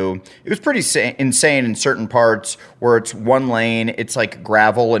Peru. It was pretty insane in certain parts where it's one lane, it's like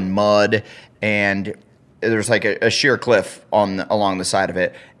gravel and mud, and there's like a sheer cliff along the side of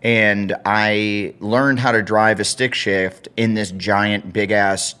it. And I learned how to drive a stick shift in this giant big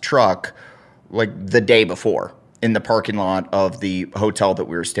ass truck like the day before, in the parking lot of the hotel that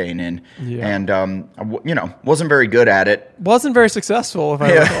we were staying in. Yeah. And, wasn't very good at it. Wasn't very successful, if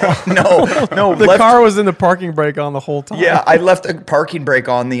I recall. No. The car was in the parking brake on the whole time. Yeah, I left a parking brake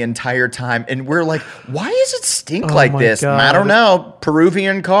on the entire time. And we're like, why does it stink like my this? God. I don't know.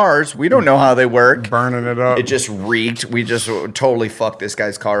 Peruvian cars, we don't know how they work. Burning it up. It just reeked. We just totally fucked this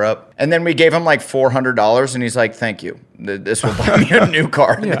guy's car up. And then we gave him like $400, and he's like, thank you. This will buy me a new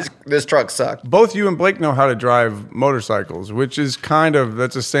car. Yeah. This truck sucked. Both you and Blake know how to drive motorcycles, which is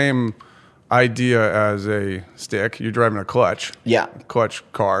that's the same idea as a stick. You're driving a clutch. Yeah. Clutch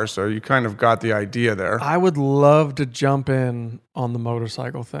car, so you kind of got the idea there. I would love to jump in on the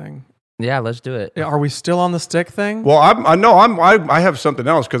motorcycle thing. Yeah, let's do it. Are we still on the stick thing? Well, I have something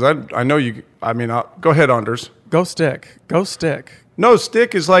else because I know you. I mean, go ahead, Anders. Go stick. Go stick. No,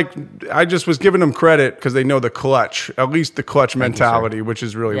 stick is like, I just was giving them credit because they know the clutch, at least the clutch mentality, which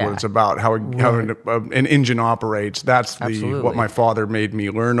is really what it's about, how an engine operates. That's what my father made me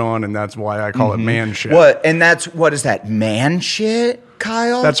learn on, and that's why I call it man shit. What? And what is that, man shit,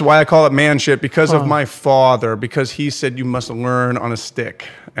 Kyle? That's why I call it man shit, because of my father, because he said you must learn on a stick.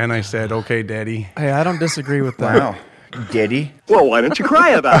 And I said, okay, Daddy. Hey, I don't disagree with that. Wow. Diddy? Well, why don't you cry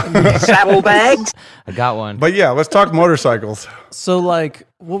about it? Saddlebags? I got one. But yeah, let's talk motorcycles. So, like,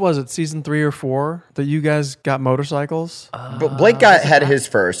 what was it, season 3 or 4 that you guys got motorcycles? But Blake had his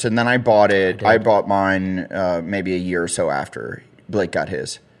first, and then I bought it. I bought mine maybe a year or so after Blake got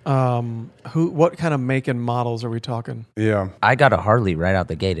his. What kind of make and models are we talking? Yeah. I got a Harley right out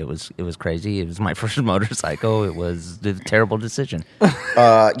the gate. It was crazy. It was my first motorcycle. It was a terrible decision.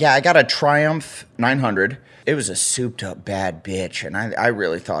 Yeah, I got a Triumph 900. It was a souped up bad bitch, and I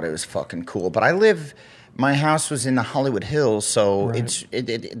really thought it was fucking cool. But my house was in the Hollywood Hills, so Right.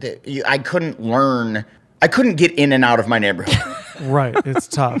 I couldn't learn. I couldn't get in and out of my neighborhood. Right, it's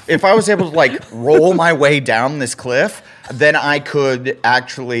tough. If I was able to like roll my way down this cliff, then I could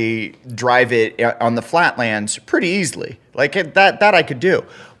actually drive it on the flatlands pretty easily. Like that I could do.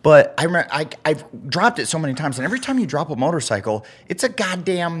 But I've dropped it so many times, and every time you drop a motorcycle, it's a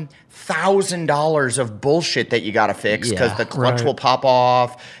goddamn $1,000 of bullshit that you got to fix because the clutch Right. will pop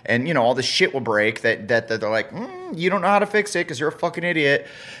off, and all the shit will break. That they're like, you don't know how to fix it because you're a fucking idiot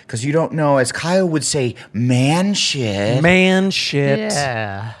because you don't know, as Kyle would say, man shit. Man shit.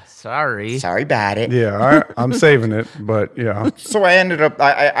 Yeah. Sorry. Sorry about it. Yeah, I'm saving it, but yeah. So I ended up,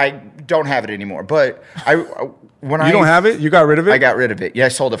 I don't have it anymore. But when You don't have it? You got rid of it? I got rid of it. Yeah, I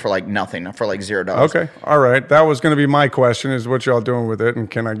sold it for like nothing, for like $0. Okay, all right. That was going to be my question: is what y'all doing with it, and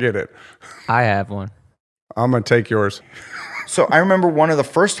can I get it? I have one. I'm gonna take yours. So I remember one of the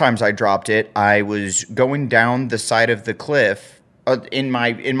first times I dropped it, I was going down the side of the cliff. In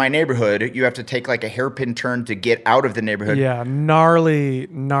my neighborhood, you have to take like a hairpin turn to get out of the neighborhood. Yeah, gnarly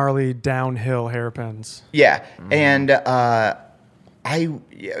downhill hairpins. Yeah, and I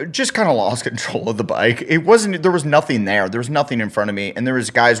just kind of lost control of the bike. There was nothing there. There was nothing in front of me, and there was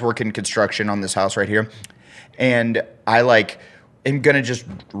guys working construction on this house right here, and I am gonna just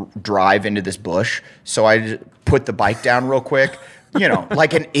drive into this bush. So I just put the bike down real quick.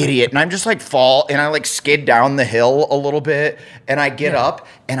 Like an idiot. And I'm just like fall and I like skid down the hill a little bit and I get up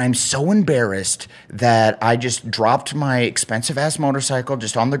and I'm so embarrassed that I just dropped my expensive ass motorcycle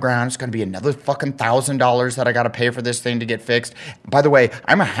just on the ground. It's going to be another fucking $1,000 that I got to pay for this thing to get fixed. By the way,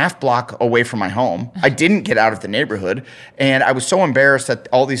 I'm a half block away from my home. I didn't get out of the neighborhood and I was so embarrassed that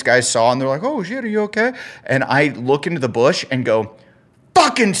all these guys saw and they're like, oh shit, are you okay? And I look into the bush and go,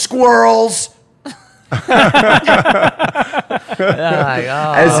 fucking squirrels. Man,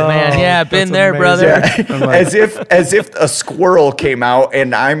 yeah, been that's there, amazing. brother. As if a squirrel came out,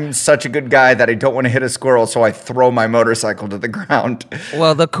 and I'm such a good guy that I don't want to hit a squirrel, so I throw my motorcycle to the ground.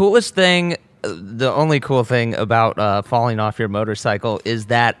 Well, the coolest thing, the only cool thing about falling off your motorcycle is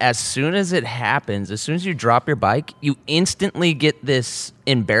that as soon as it happens, as soon as you drop your bike, you instantly get this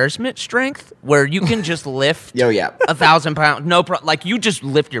embarrassment strength where you can just lift 1,000 pounds. No problem. Like you just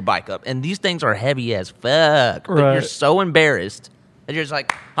lift your bike up, and these things are heavy as fuck. But Right. you're so embarrassed. And you're just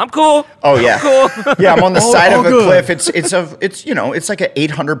like, I'm cool. Oh yeah, I'm cool. yeah. I'm on the side of a good. cliff. It's like an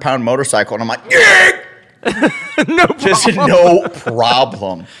 800-pound motorcycle, and I'm like, No problem. just no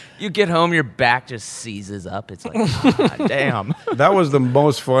problem. You get home, your back just seizes up. It's like, God damn. That was the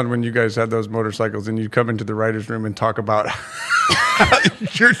most fun when you guys had those motorcycles and you'd come into the writer's room and talk about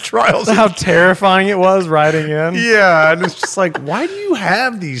your trials. How terrifying it was riding in. Yeah, and it's just like, why do you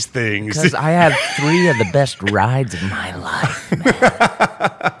have these things? Because I had 3 of the best rides of my life.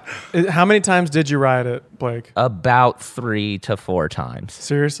 How many times did you ride it, Blake? About 3 to 4 times.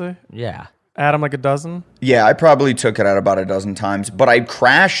 Seriously? Yeah. Adam, like a dozen? Yeah, I probably took it out about a dozen times, but I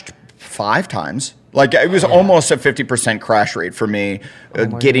crashed 5 times. Like it was almost a 50% crash rate for me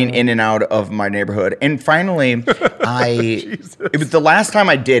getting in and out of my neighborhood. And finally, it was the last time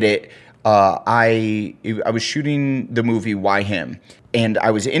I did it. I was shooting the movie Why Him, and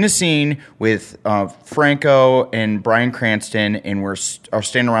I was in a scene with Franco and Bryan Cranston, and we're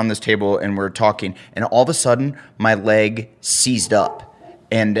standing around this table and we're talking, and all of a sudden my leg seized up.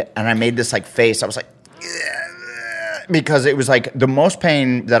 And I made this like face. I was like, because it was like the most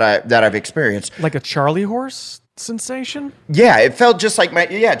pain that I've experienced. Like a Charlie horse sensation? Yeah, it felt just like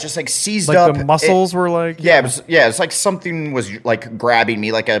just like seized Like up. the muscles were like... It's like something was like grabbing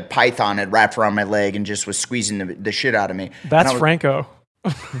me, like a python had wrapped around my leg and just was squeezing the shit out of me. That's Franco.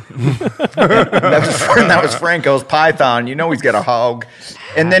 That was Franco's python. You know he's got a hog.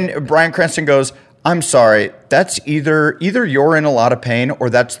 And then Bryan Cranston goes, I'm sorry, that's either you're in a lot of pain or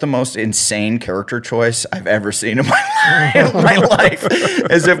that's the most insane character choice I've ever seen in my life.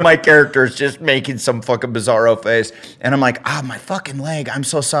 As if my character is just making some fucking bizarro face. And I'm like, my fucking leg. I'm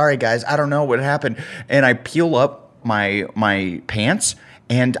so sorry, guys. I don't know what happened. And I peel up my pants,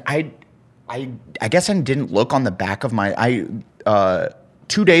 and I guess I didn't look on the back of my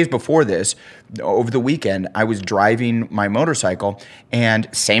 2 days before this, over the weekend, I was driving my motorcycle and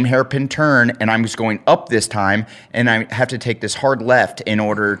same hairpin turn, and I was going up this time, and I have to take this hard left in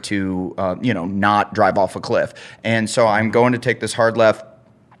order to, not drive off a cliff. And so I'm going to take this hard left.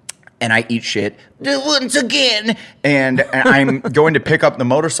 and I eat shit once again. And I'm going to pick up the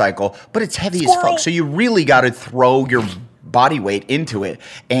motorcycle, but it's heavy as fuck. So you really got to throw your body weight into it.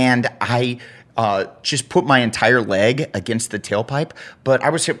 And I just put my entire leg against the tailpipe, but I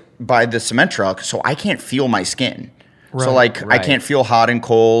was hit by the cement truck, so I can't feel my skin. Right. So I can't feel hot and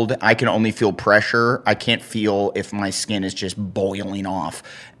cold. I can only feel pressure. I can't feel if my skin is just boiling off.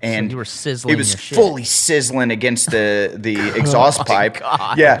 And so you were sizzling. It was your shit. fully sizzling against the exhaust pipe.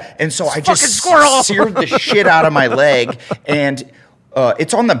 God. Yeah, and so I just squirrel. seared the shit out of my leg, and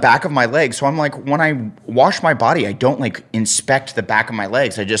it's on the back of my leg. So I'm like, when I wash my body, I don't like inspect the back of my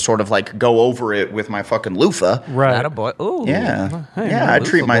legs. I just sort of like go over it with my fucking loofah. Right. Attaboy. Ooh. Yeah, Hey, yeah. man, I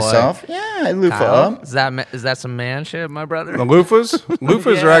treat loofah boy. myself. Yeah, I loofah Kyle, up. is that some man shit, my brother? The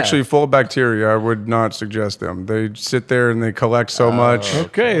loofahs are Yeah. actually full of bacteria. I would not suggest them. They sit there and they collect so much.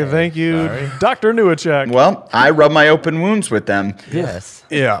 Okay, thank you, Dr. Newacek. Well, I rub my open wounds with them. Yes.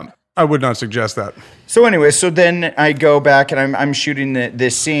 Yeah, I would not suggest that. So anyway, so then I go back and I'm shooting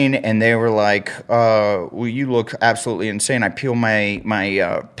this scene, and they were like, well, you look absolutely insane. I peel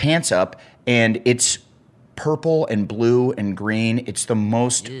my pants up, and it's purple and blue and green. It's the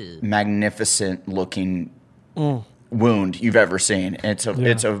most magnificent looking wound you've ever seen. And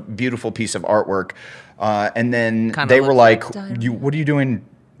it's a beautiful piece of artwork. And then Kinda they were looks like, like what are you doing?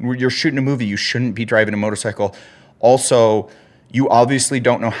 You're shooting a movie. You shouldn't be driving a motorcycle. Also, you obviously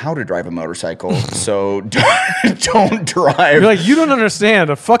don't know how to drive a motorcycle, so don't drive. You're like, you don't understand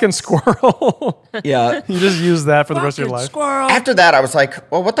a fucking squirrel. Yeah. You just use that for the rest of your life. Squirrel. After that, I was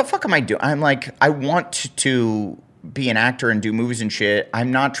like, well, what the fuck am I doing? I'm like, I want to be an actor and do movies and shit.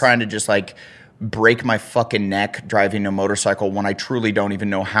 I'm not trying to just like break my fucking neck driving a motorcycle when I truly don't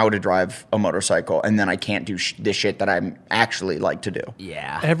even know how to drive a motorcycle, and then I can't do this shit that I'm actually like to do.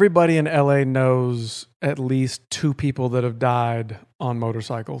 Yeah. Everybody in LA knows at least 2 people that have died on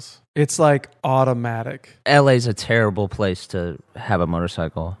motorcycles. It's like automatic. LA's a terrible place to have a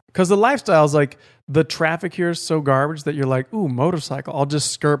motorcycle. Because the lifestyle is like, the traffic here is so garbage that you're like, ooh, motorcycle. I'll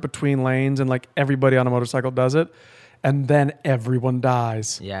just skirt between lanes, and like everybody on a motorcycle does it. And then everyone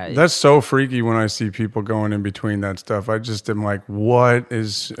dies. Yeah. That's so freaky when I see people going in between that stuff. I just am like, what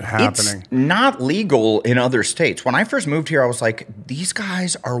is happening? It's not legal in other states. When I first moved here, I was like, these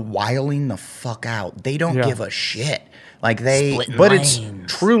guys are wiling the fuck out. They don't give a shit. Like Splitting but lanes.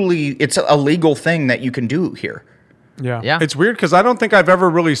 it's a legal thing that you can do here. Yeah. Yeah. It's weird because I don't think I've ever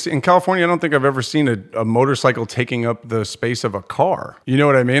really seen, in California, I don't think I've ever seen a motorcycle taking up the space of a car. You know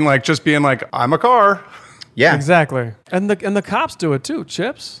what I mean? Like just being like, I'm a car. Yeah. Exactly. And the cops do it too,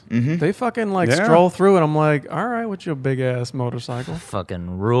 Chips. Mm-hmm. They fucking like Yeah. stroll through, and I'm like, all right, what's your big ass motorcycle?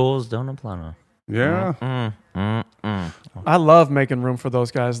 Fucking rules don't apply. Yeah. I love making room for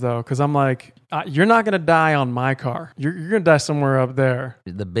those guys though, because I'm like, you're not gonna die on my car. You're gonna die somewhere up there.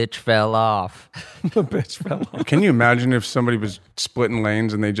 The bitch fell off. The bitch fell off. Can you imagine if somebody was splitting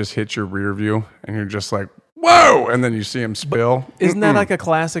lanes and they just hit your rear view and you're just like, whoa, and then you see him spill? Isn't that like a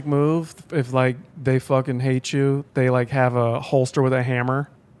classic move? If like they fucking hate you, they like have a holster with a hammer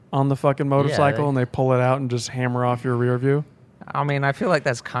on the fucking motorcycle, and they pull it out and just hammer off your rear view. I mean, I feel like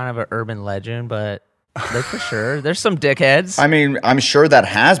that's kind of an urban legend, but like for sure, there's some dickheads. I mean, I'm sure that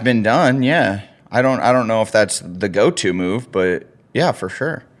has been done. Yeah. I don't know if that's the go-to move, but yeah, for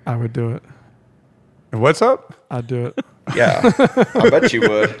sure. I would do it. What's up? I'd do it. Yeah. I bet you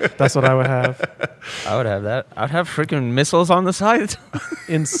would. That's what I would have. I would have that. I'd have freaking missiles on the side.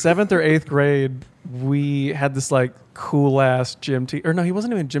 In 7th or 8th grade, we had this like cool ass gym teacher. Or no, he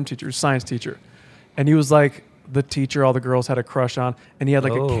wasn't even a gym teacher, he was a science teacher. And he was like the teacher all the girls had a crush on. And he had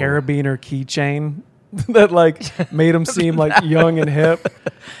like a carabiner keychain that like made him seem like young and hip.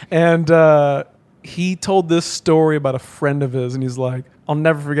 And he told this story about a friend of his. And he's like, I'll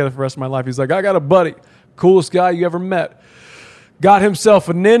never forget it for the rest of my life. He's like, I got a buddy, coolest guy you ever met. Got himself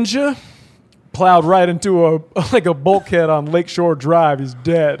a Ninja, plowed right into a bulkhead on Lakeshore Drive. He's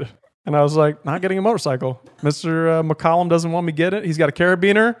dead. And I was like, not getting a motorcycle. Mr. McCollum doesn't want me to get it. He's got a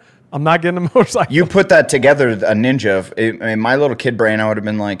carabiner. I'm not getting a motorcycle. You put that together, a Ninja. In my little kid brain, I would have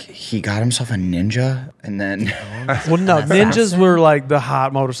been like, he got himself a Ninja? And then... Well, no, Ninjas were like the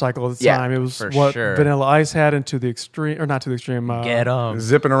hot motorcycle at the Yeah, time. It was for what sure. Vanilla Ice had, and to the extreme, or not to the extreme. Get them.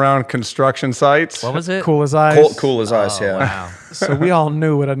 Zipping around construction sites. What was it? Cool as Ice. Cool as ice, yeah. Wow. So we all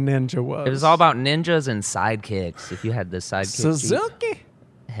knew what a Ninja was. It was all about ninjas and sidekicks. If you had the sidekick. Suzuki.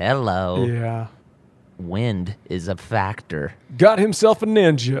 Hello. Yeah. Wind is a factor. Got himself a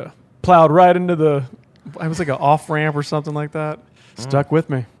Ninja. Plowed right into the... It was like an off-ramp or something like that. Stuck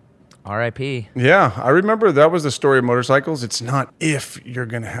with me. R.I.P. Yeah, I remember that was the story of motorcycles. It's not if you're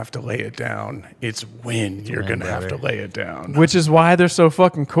going to have to lay it down. It's when you're going to have to lay it down. Which is why they're so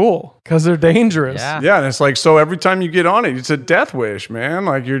fucking cool, because they're dangerous. Yeah, and it's like, so every time you get on it, it's a death wish, man.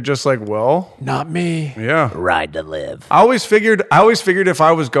 Like, you're just like, well. Not me. Yeah. Ride to live. I always figured if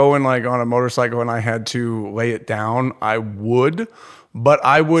I was going like on a motorcycle and I had to lay it down, I would. But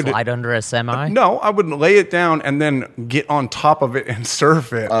I would slide under a semi. No, I would lay it down and then get on top of it and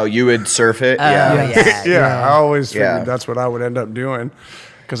surf it. Oh, you would surf it? Yeah. I always figured that's what I would end up doing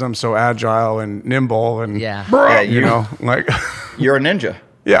because I'm so agile and nimble and you know, like you're a ninja.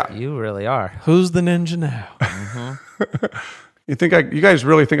 Yeah, you really are. Who's the ninja now? You guys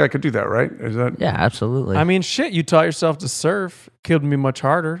really think I could do that, right? Is that? Yeah, absolutely. I mean, shit, you taught yourself to surf. Couldn't be much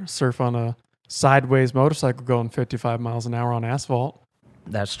harder. Surf on a sideways motorcycle going 55 miles an hour on asphalt.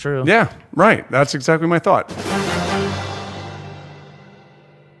 That's true. Yeah, right. That's exactly my thought.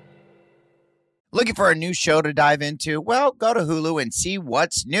 Looking for a new show to dive into? Well, go to Hulu and see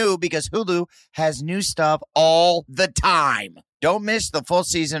what's new because Hulu has new stuff all the time. Don't miss the full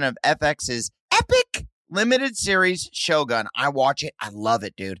season of FX's epic limited series Shogun. I watch it. I love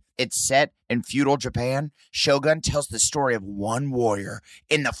it, dude. It's set in feudal Japan. Shogun tells the story of one warrior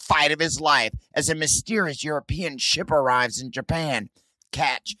in the fight of his life as a mysterious European ship arrives in Japan.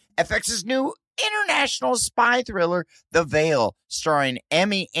 Catch FX's new international spy thriller, The Veil, starring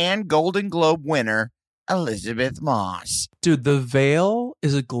Emmy and Golden Globe winner Elizabeth Moss. Dude, The Veil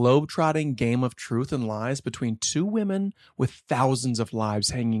is a globe-trotting game of truth and lies between two women with thousands of lives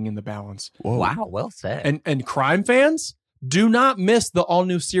hanging in the balance. Whoa. Wow, well said. And crime fans, do not miss the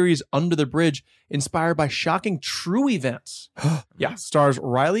all-new series Under the Bridge, inspired by shocking true events. Yeah, stars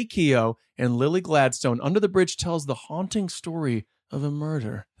Riley Keough and Lily Gladstone. Under the Bridge tells the haunting story of a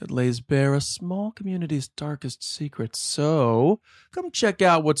murder that lays bare a small community's darkest secrets. So, come check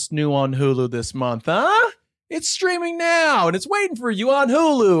out what's new on Hulu this month, huh? It's streaming now, and it's waiting for you on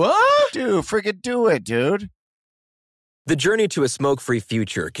Hulu, huh? Dude, freaking do it, dude. The journey to a smoke-free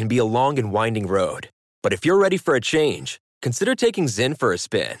future can be a long and winding road. But if you're ready for a change, consider taking Zyn for a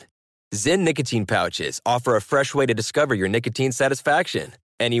spin. Zyn nicotine pouches offer a fresh way to discover your nicotine satisfaction.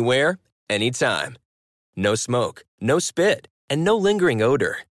 Anywhere, anytime. No smoke, no spit, and no lingering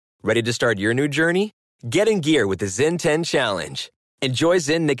odor. Ready to start your new journey? Get in gear with the Zyn 10 Challenge. Enjoy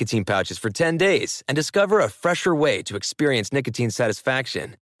Zyn nicotine pouches for 10 days and discover a fresher way to experience nicotine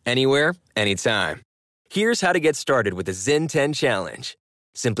satisfaction. Anywhere, anytime. Here's how to get started with the Zyn 10 Challenge.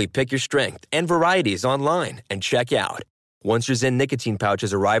 Simply pick your strength and varieties online and check out. Once your Zyn nicotine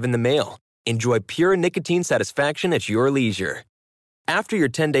pouches arrive in the mail, enjoy pure nicotine satisfaction at your leisure. After your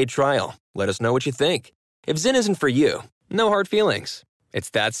 10-day trial, let us know what you think. If Zyn isn't for you, no hard feelings.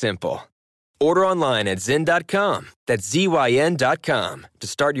 It's that simple. Order online at Zyn.com. That's ZYN.com to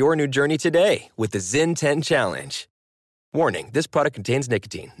start your new journey today with the Zyn 10 Challenge. Warning, this product contains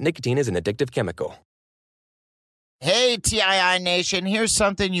nicotine. Nicotine is an addictive chemical. Hey, TII Nation, here's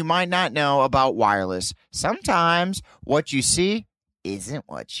something you might not know about wireless. Sometimes what you see isn't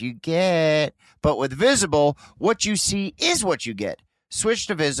what you get. But with Visible, what you see is what you get. Switch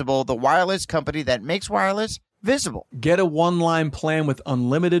to Visible, the wireless company that makes wireless visible. Get a one-line plan with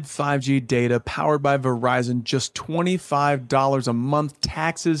unlimited 5G data powered by Verizon, just $25 a month,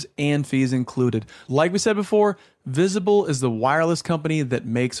 taxes and fees included. Like we said before, Visible is the wireless company that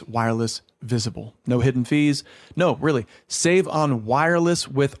makes wireless visible. No hidden fees. No, really. Save on wireless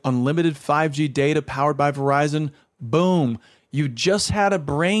with unlimited 5G data powered by Verizon. Boom. You just had a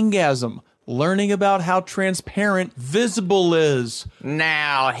braingasm learning about how transparent Visible is.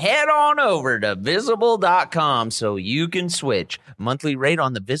 Now head on over to Visible.com so you can switch. Monthly rate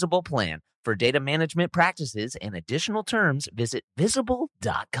on the Visible plan. For data management practices and additional terms, visit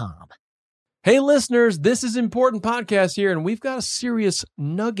Visible.com. Hey listeners, this is Important Podcast here, and we've got a serious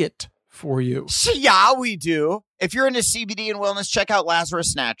nugget for you. Yeah, we do. If you're into CBD and wellness, check out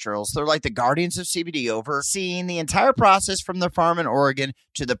Lazarus Naturals. They're like the guardians of CBD, overseeing the entire process from the farm in Oregon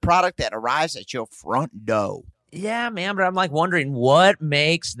to the product that arrives at your front door. Yeah, man, but I'm like wondering what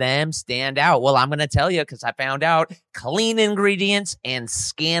makes them stand out. Well, I'm going to tell you because I found out clean ingredients and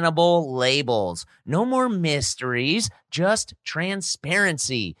scannable labels. No more mysteries, just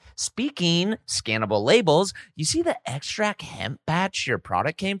transparency. Speaking scannable labels, you see the extract hemp batch your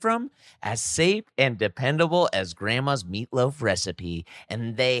product came from? As safe and dependable as grandma's meatloaf recipe.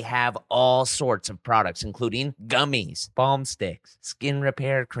 And they have all sorts of products, including gummies, balm sticks, skin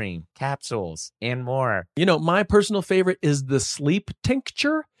repair cream, capsules, and more. You know, my personal favorite is the sleep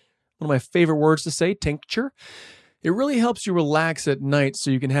tincture. One of my favorite words to say, tincture. It really helps you relax at night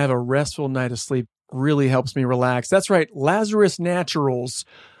so you can have a restful night of sleep. Really helps me relax. That's right, Lazarus Naturals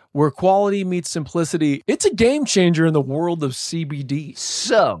where quality meets simplicity. It's a game changer in the world of CBD.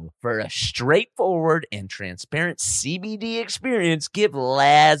 So, for a straightforward and transparent CBD experience, give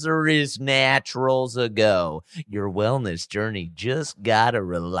Lazarus Naturals a go. Your wellness journey just got a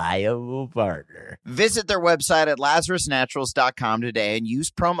reliable partner. Visit their website at LazarusNaturals.com today and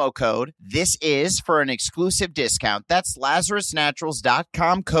use promo code THISIS for an exclusive discount. That's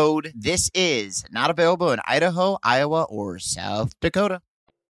LazarusNaturals.com code THISIS. Not available in Idaho, Iowa, or South Dakota.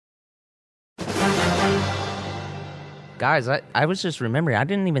 Guys, I was just remembering, I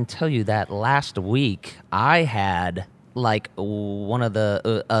didn't even tell you that last week I had like one of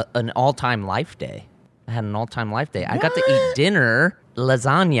the, an all-time life day. I had an all-time life day. I got to eat dinner,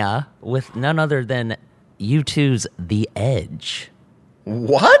 lasagna, with none other than U2's The Edge.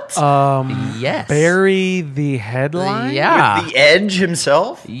 What? Yes. Bury the headline? Yeah. With The Edge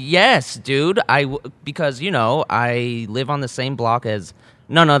himself? Yes, dude. Because, you know, I live on the same block as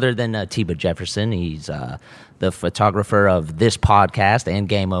none other than Tiba Jefferson. He's the photographer of this podcast and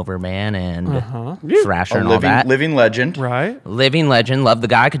Game Over Man and Thrasher and all that. Living legend. Right. Living legend. Love the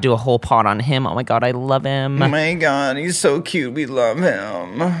guy. I could do a whole pod on him. Oh my God, I love him. Oh my God, he's so cute. We love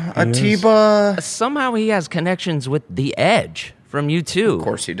him. Atiba. Somehow he has connections with The Edge from U2. Of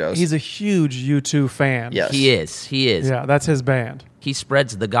course he does. He's a huge U2 fan. Yes. He is. Yeah, that's his band. He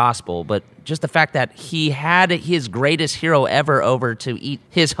spreads the gospel, but just the fact that he had his greatest hero ever over to eat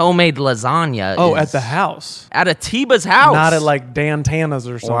his homemade lasagna. Oh, at the house. At Atiba's house. Not at like Dan Tana's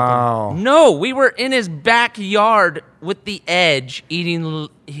or something. Wow. No, we were in his backyard with The Edge eating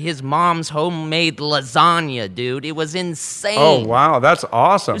his mom's homemade lasagna, dude. It was insane. Oh, wow. That's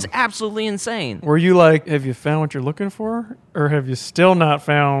awesome. It was absolutely insane. Were you like, have you found what you're looking for? Or have you still not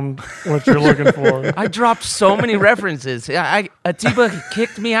found what you're looking for? I dropped so many references. Atiba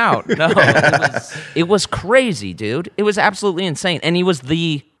kicked me out. No, it was crazy, dude. It was absolutely insane. And he was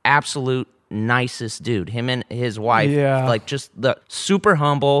the absolute nicest dude. Him and his wife, like just the super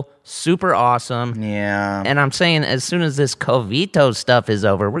humble, super awesome. Yeah. And I'm saying as soon as this Covito stuff is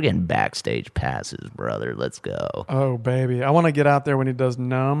over, we're getting backstage passes, brother. Let's go. Oh, baby. I want to get out there when he does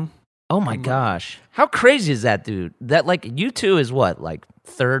Numb. Oh my gosh. How crazy is that, dude? That like U2 is what? Like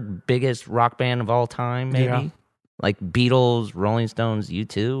third biggest rock band of all time, maybe? Yeah. Like Beatles, Rolling Stones,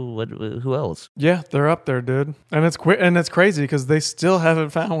 U2. Who else? Yeah, they're up there, dude. And it's crazy because they still haven't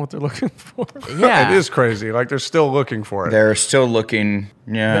found what they're looking for. Yeah. It is crazy. Like, they're still looking for it. They're still looking.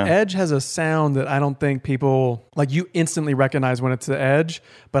 Yeah. The Edge has a sound that I don't think people, like, you instantly recognize when it's the Edge,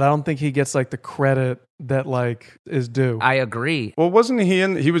 but I don't think he gets, like, the credit that, like, is due. I agree. Well, wasn't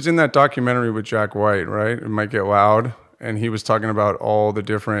he was in that documentary with Jack White, right? It Might Get Loud. And he was talking about all the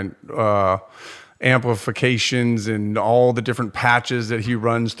different amplifications and all the different patches that he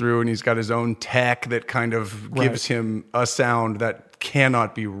runs through, and he's got his own tech that kind of gives him a sound that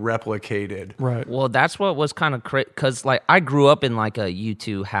cannot be replicated. Right. Well, that's what was kind of crazy, because like I grew up in like a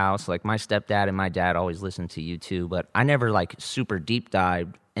U2 house. Like my stepdad and my dad always listened to U2, but I never like super deep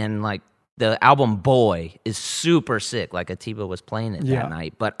dived. And like the album Boy is super sick. Like Atiba was playing it that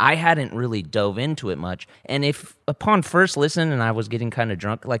night, but I hadn't really dove into it much. And if upon first listen and I was getting kind of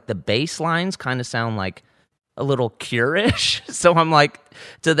drunk, like the bass lines kind of sound like a little Cure-ish. So I'm like,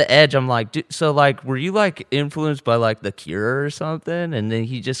 to the Edge, I'm like, dude, so like, were you like influenced by like the Cure or something? And then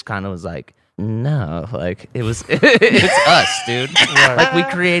he just kind of was like, no, like it was, it's us, dude. Like we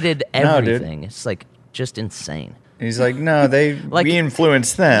created everything. It's like just insane. He's like, no, like, we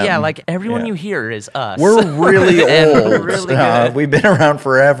influenced them. Yeah, like everyone you hear is us. We're really old. We're really good. We've been around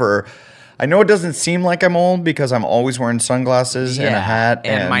forever. I know it doesn't seem like I'm old because I'm always wearing sunglasses and a hat.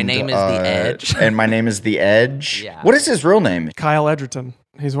 And my name is The Edge. And my name is The Edge. Yeah. What is his real name? Kyle Edgerton.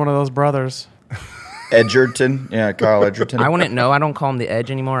 He's one of those brothers. Edgerton. Yeah, Kyle Edgerton. I wouldn't know. I don't call him The Edge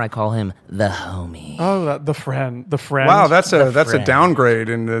anymore. I call him The Homie. Oh, the friend. The friend. Wow, that's a friend. downgrade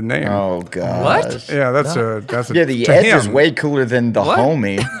in the name. Oh God. What? Yeah, that's a Yeah, the to Edge him, is way cooler than the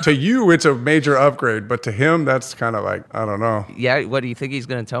homie. To you, it's a major upgrade, but to him, that's kind of like, I don't know. Yeah, what do you think he's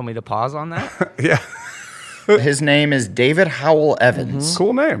going to tell me to pause on that? Yeah, His name is David Howell Evans.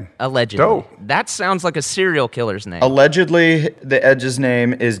 cool name. Allegedly. Dope. That sounds like a serial killer's name. Allegedly, the Edge's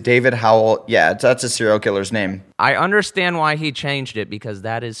name is David Howell. Yeah, that's a serial killer's name. I understand why he changed it, because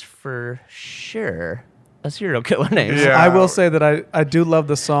that is for sure a serial killer name. Yeah. I will say that I do love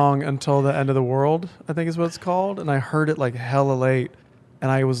the song Until the End of the World, I think is what it's called. And I heard it like hella late. And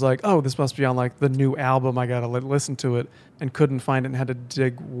I was like, oh, this must be on like the new album. I got to listen to it, and couldn't find it and had to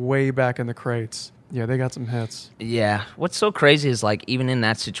dig way back in the crates. Yeah, they got some hits. Yeah. What's so crazy is like even in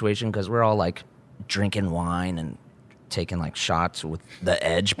that situation, because we're all like drinking wine and taking like shots with the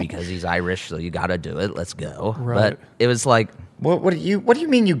Edge because he's Irish, so you got to do it. Let's go. Right. But it was like What do you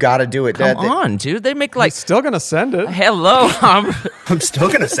mean you got to do it? Come on, dude. They make like. Still gonna send it. Hello, I'm still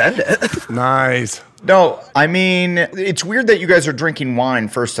gonna send it. Nice. No, I mean, it's weird that you guys are drinking wine,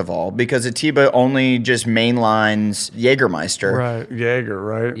 first of all, because Atiba only just mainlines Jägermeister. Right. Jaeger,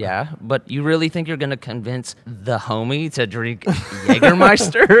 right? Yeah, but you really think you're going to convince the homie to drink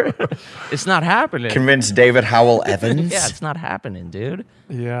Jägermeister? It's not happening. Convince David Howell Evans? Yeah, it's not happening, dude.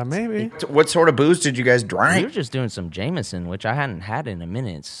 Yeah, maybe. What sort of booze did you guys We drink? were just doing some Jameson, which I hadn't had in a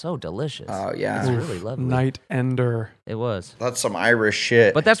minute. It's so delicious. Oh, yeah. It's really lovely. Night Ender. It was. That's some Irish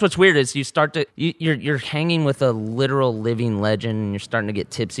shit. But that's what's weird is you start to you're hanging with a literal living legend and you're starting to get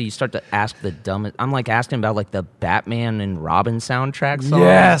tipsy. You start to ask the dumbest. I'm like asking about like the Batman and Robin soundtrack song.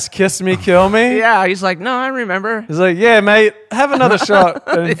 Yes, Kiss Me, Kill Me. Yeah, he's like, no, I remember. He's like, yeah, mate, have another shot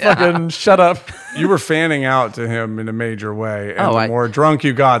and fucking shut up. You were fanning out to him in a major way. And Oh, the more drunk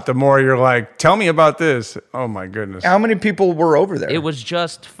you got, the more you're like, tell me about this. Oh, my goodness. How many people were over there? It was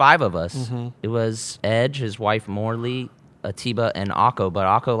just 5 of us. It was Edge, his wife Morley, Atiba, and Akko, but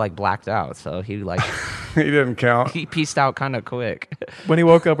Akko like blacked out, so he like He didn't count. he pieced out kind of quick. When he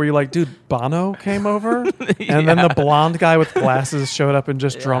woke up, were you like, dude, Bono came over? And then the blonde guy with glasses showed up and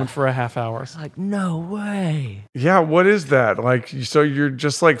just drummed for a half hour. Like, no way. Yeah, what is that? Like, so you're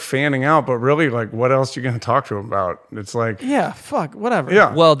just like fanning out, but really, like, what else are you going to talk to him about? It's like, Yeah, fuck, whatever.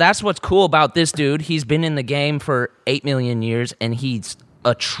 yeah. Well, that's what's cool about this dude. He's been in the game for 8 million years, and he's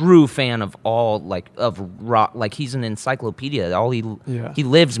a true fan of all of rock. Like he's an encyclopedia. He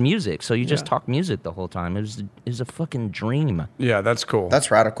lives music. So you just talk music the whole time. It was a fucking dream. Yeah, that's cool. That's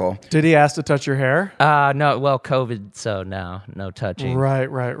radical. Did he ask to touch your hair? No, well, COVID, so no touching. Right.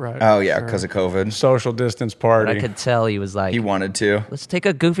 Oh, yeah, because of COVID. Social distance But party. I could tell he was like, He wanted to. let's take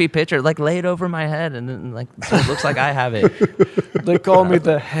a goofy picture, like lay it over my head, and then like so it looks like I have it. They call me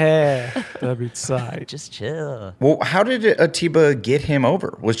the hair. That'd be tight. Just chill. Well, how did Atiba get him over?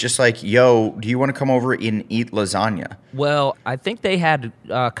 Was just like, yo, do you want to come over and eat lasagna? Well, I think they had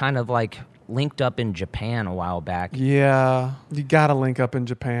kind of like linked up in Japan a while back. Yeah, you gotta link up in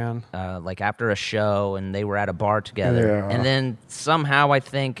Japan. Like after a show, and they were at a bar together. Yeah. And then somehow I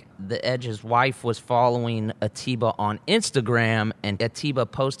think the Edge's wife was following Atiba on Instagram, and Atiba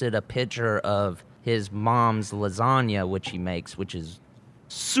posted a picture of his mom's lasagna, which he makes, which is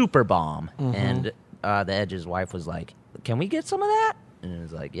super bomb. And the Edge's wife was like, can we get some of that? And it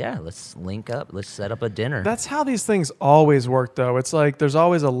was like, yeah, let's link up. Let's set up a dinner. That's how these things always work, though. It's like there's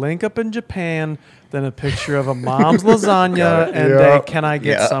always a link up in Japan, then a picture of a mom's lasagna, and Yep. can I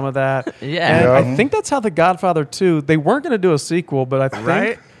get some of that? Yeah. And I think that's how The Godfather 2, they weren't going to do a sequel, but I think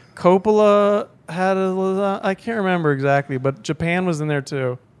Right? Coppola had a lasagna. I can't remember exactly, but Japan was in there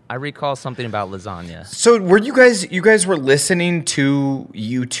too. I recall something about lasagna. So were you guys were listening to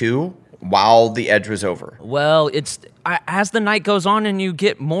U2 while the Edge was over? Well, as the night goes on and you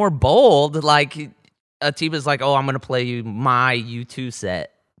get more bold, like Atiba's like, oh, I'm going to play you my U2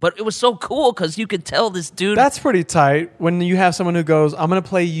 set. But it was so cool because you could tell this dude. That's pretty tight when you have someone who goes, I'm going to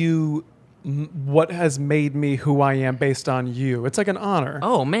play you what has made me who I am based on you. It's like an honor.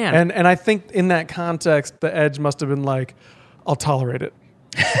 Oh, man. And I think in that context, the Edge must have been like, I'll tolerate it.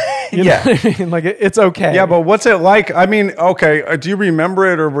 You know what I mean? Like, it's okay. Yeah, but what's it like? I mean, okay, do you remember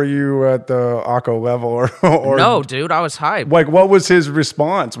it, or were you at the Akko level, or No, dude, I was hyped. Like, what was his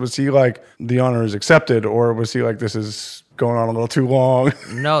response? Was he like, the honor is accepted, or was he like, this is going on a little too long?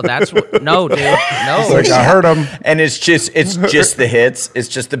 No, no, dude, no. Like, I heard him. And it's just the hits. It's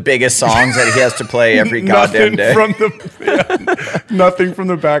just the biggest songs that he has to play every goddamn day. Nothing from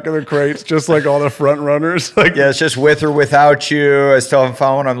the back of the crates, just like all the front runners. Like, Yeah, it's just with or without you. I still haven't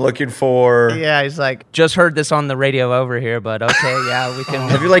found what I'm looking for. Yeah, he's like, just heard this on the radio over here, but okay, yeah, we can.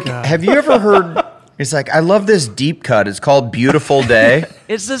 Have you ever heard? It's like, I love this deep cut. It's called Beautiful Day.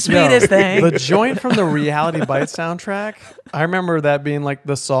 It's the sweetest thing. The joint from the Reality Bites soundtrack, I remember that being like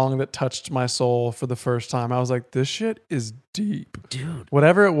the song that touched my soul for the first time. I was like, this shit is deep. Dude.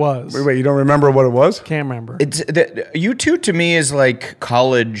 Whatever it was. wait, you don't remember what it was? Can't remember. U2 to me is like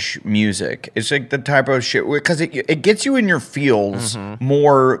college music. It's like the type of shit because it gets you in your feels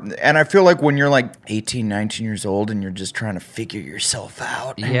more. And I feel like when you're like 18, 19 years old and you're just trying to figure yourself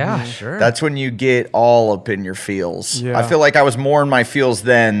out. Yeah, sure. That's when you get all up in your feels. Yeah. I feel like I was more in my feels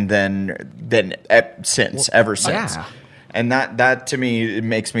then than ever since. Yeah. And that to me, it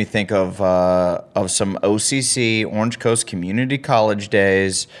makes me think of some OCC, Orange Coast Community College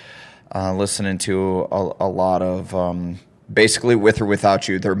days, listening to a lot of basically with or without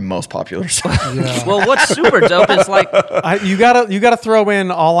you, their most popular song. Well, what's super dope is like You gotta throw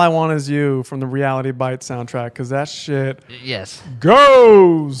in "All I Want Is You" from the Reality Bites soundtrack because that shit yes.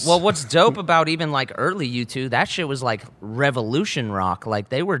 goes. Well, what's dope about even like early U2, that shit was like revolution rock. Like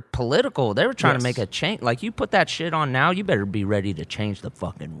they were political. They were trying to make a change. Like you put that shit on now, you better be ready to change the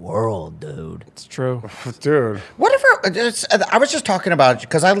fucking world, dude. It's true. Dude. Whatever. I was just talking about,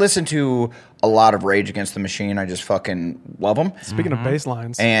 because I listen to a lot of Rage Against the Machine. I just fucking love them. Speaking of bass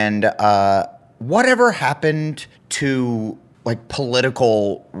lines, And whatever happened to like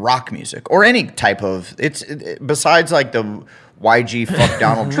political rock music or any type of besides like the YG fuck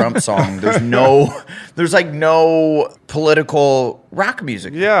Donald Trump song, there's like no political rock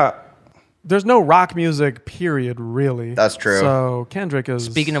music. Yeah. there's no rock music, period, really. That's true. So Kendrick is...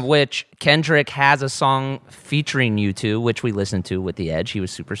 Speaking of which, Kendrick has a song featuring U2, which we listened to with The Edge. He was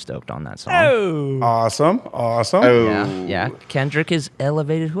super stoked on that song. Oh. Awesome. Yeah. Kendrick is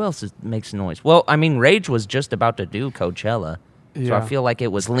elevated. Who else makes noise? Well, I mean, Rage was just about to do Coachella. So I feel like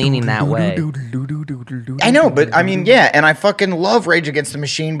it was leaning that way. I know, but I mean, yeah, and I fucking love Rage Against the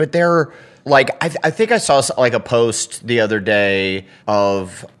Machine, but they're like, I think I saw like a post the other day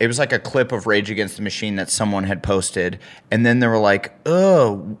of, it was like a clip of Rage Against the Machine that someone had posted, and then they were like,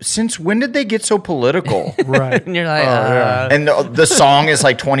 oh, since when did they get so political? Right. And you're like, And the song is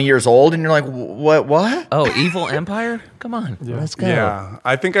like 20 years old, and you're like, what? oh, Evil Empire? Come on, let's go. Yeah,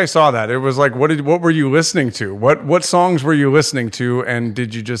 I think I saw that. It was like, what were you listening to? What songs were you listening to, and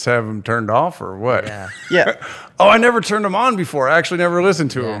did you just have them turned off or what? Yeah. Oh, I never turned them on before. I actually never listened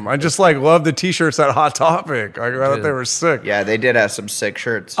to them. I just like love the T-shirts at Hot Topic. I thought they were sick. Yeah, they did have some sick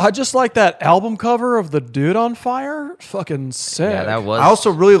shirts. I just like that album cover of the dude on fire. Fucking sick. Yeah, that was. I also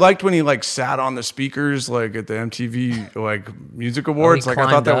really liked when he like sat on the speakers like at the MTV like Music Awards. Like I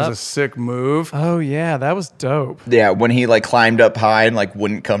thought that was a sick move. Oh, yeah, that was dope. Yeah, when he like climbed up high and like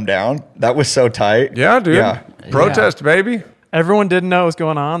wouldn't come down. That was so tight. Yeah, dude. Yeah. Protest, baby. Everyone didn't know what was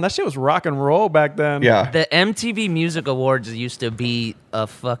going on. That shit was rock and roll back then. Yeah. The MTV Music Awards used to be a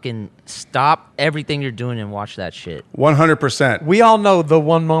fucking stop everything you're doing and watch that shit. 100%. We all know the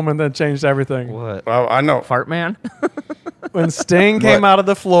one moment that changed everything. What? Well, I know. Fart Man? When Sting came out of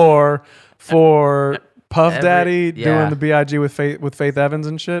the floor for Puff Daddy yeah. doing the B.I.G. with Faith Evans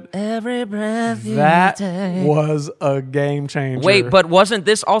and shit. Every breath you That take. was a game changer. Wait, but wasn't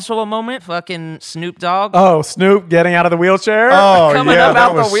this also a moment? Fucking Snoop Dogg? Oh, Snoop getting out of the wheelchair? Oh, Coming yeah, up that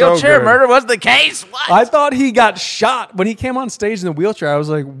out the was so wheelchair, good. murder was the case? What? I thought he got shot when he came on stage in the wheelchair. I was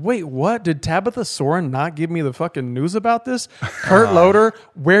like, wait, what? Did Tabitha Soren not give me the fucking news about this? Kurt Loder,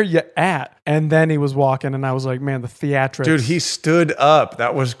 where you at? And then he was walking, and I was like, man, the theatrics. Dude, he stood up.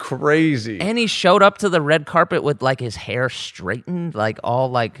 That was crazy. And he showed up to the red carpet with like his hair straightened, like all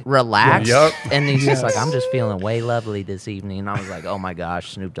like relaxed. Yup. And he's just like, I'm just feeling way lovely this evening. And I was like, oh my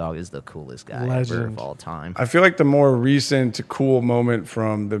gosh, Snoop Dogg is the coolest guy ever Legend. of all time. I feel like the more recent cool moment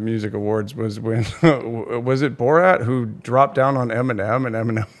from the Music Awards was when, was it Borat who dropped down on Eminem and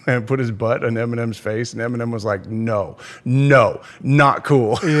Eminem and put his butt in Eminem's face and Eminem was like, no, not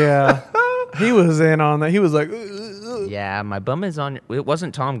cool. Yeah. He was in on that. He was like, Yeah, my bum is on. It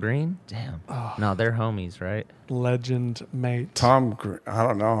wasn't Tom Green? Damn. No, they're homies, right? legend, mate. Tom, I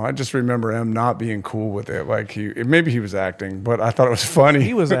don't know. I just remember him not being cool with it. Like maybe he was acting, but I thought it was funny.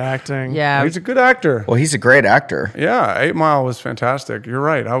 He was acting. Yeah. He's a good actor. Well, he's a great actor. Yeah, 8 Mile was fantastic. You're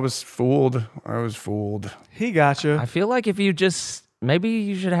right. I was fooled. He got you. I feel like if you just. Maybe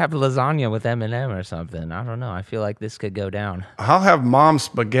you should have lasagna with Eminem or something. I don't know. I feel like this could go down. I'll have mom's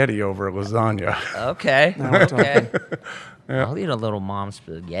spaghetti over lasagna. Okay. Okay. Yeah. I'll eat a little mom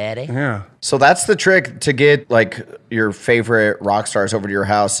spaghetti. Yeah. So that's the trick to get like your favorite rock stars over to your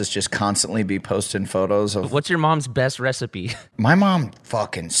house, is just constantly be posting photos of. What's your mom's best recipe? My mom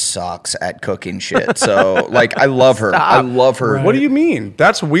fucking sucks at cooking shit. So like, I love her. I love her. Right. What do you mean?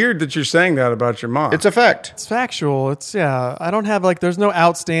 That's weird that you're saying that about your mom. It's a fact. It's factual. It's, yeah. I don't have, like, there's no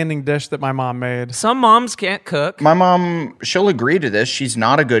outstanding dish that my mom made. Some moms can't cook. My mom, she'll agree to this. She's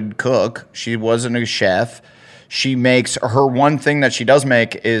not a good cook. She wasn't a chef. She makes, her one thing that she does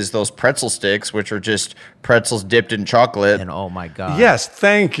make is those pretzel sticks, which are just pretzels dipped in chocolate. And oh my God. Yes,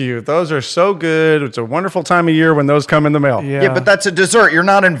 thank you. Those are so good. It's a wonderful time of year when those come in the mail. Yeah, but that's a dessert. You're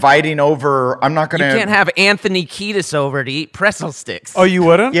not inviting over. I'm not going You to. can't have Anthony Kiedis over to eat pretzel sticks. Oh, you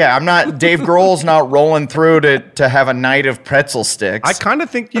wouldn't? Yeah, I'm not. Dave Grohl's not rolling through to have a night of pretzel sticks. I kind of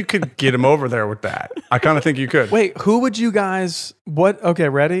think you could get him over there with that. I kind of think you could. Wait, who would you guys, okay,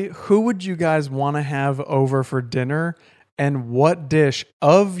 ready? Who would you guys want to have over for dinner? And what dish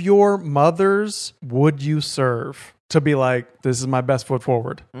of your mother's would you serve? to be like, this is my best foot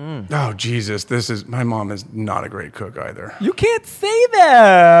forward? Oh, Jesus. My mom is not a great cook either. You can't say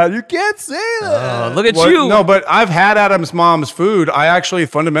that. You can't say that. Look at Well, you. No, but I've had Adam's mom's food. I actually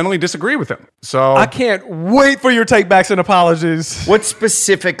fundamentally disagree with him. So I can't wait for your takebacks and apologies. What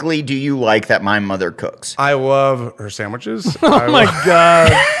specifically do you like that my mother cooks? I love her sandwiches. Oh my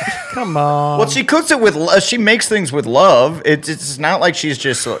God. Come on. Well, she cooks it with she makes things with love. It's not like she's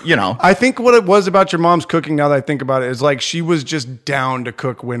just, I think what it was about your mom's cooking, now that I think about it, is like she was just down to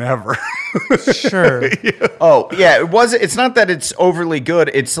cook whenever. Sure. Oh, yeah, it's not that it's overly good.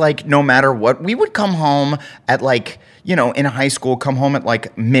 It's like no matter what, we would come home at like, in high school, come home at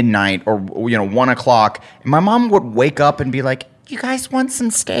like midnight or 1 o'clock. And my mom would wake up and be like, "You guys want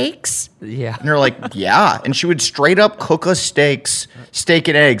some steaks?" Yeah. And they're like, "Yeah." And she would straight up cook us steak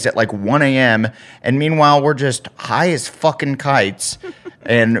and eggs at like 1 a.m. And meanwhile, we're just high as fucking kites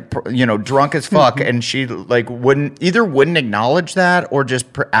and, drunk as fuck. And she like wouldn't acknowledge that or just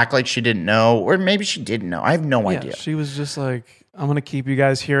act like she didn't know. Or maybe she didn't know. I have no idea. She was just like, I'm going to keep you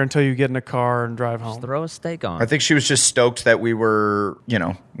guys here until you get in a car and drive home. Throw a steak on. I think she was just stoked that we were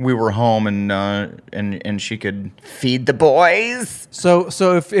home and she could feed the boys. So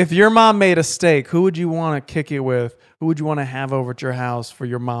if your mom made a steak, who would you want to kick it with? Who would you want to have over at your house for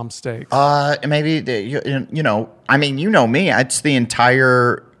your mom's steak? Maybe you know me. It's the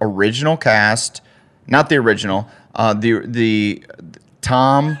entire original cast, not the original. The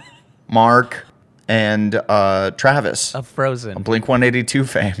Tom, Mark, and Travis of Frozen. Blink 182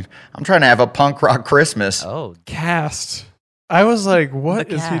 fame. I'm trying to have a punk rock Christmas. Oh, Cast. I was like, what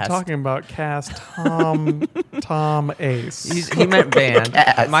The is he cast. talking about? Cast Tom Ace. he meant band.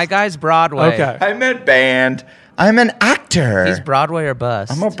 Yes. My guy's Broadway. Okay. I meant band. I'm an actor. He's Broadway or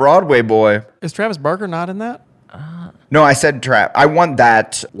bust. I'm a Broadway boy. Is Travis Barker not in that? No, I said trap. I want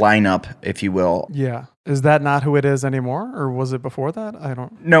that lineup, if you will. Yeah. Is that not who it is anymore? Or was it before that? I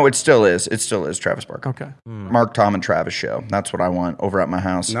don't. No, it still is. It still is Travis Barker. Okay. Mark, Tom, and Travis show. That's what I want over at my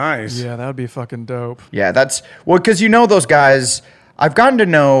house. nice. Yeah, that would be fucking dope. Yeah, because those guys. I've gotten to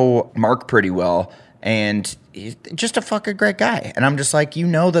know Mark pretty well, and he's just a fucking great guy. And I'm just like,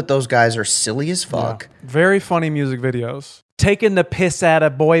 that those guys are silly as fuck. Very funny music videos. Taking the piss out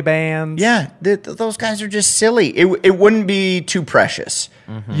of boy bands. Yeah, those guys are just silly. It wouldn't be too precious.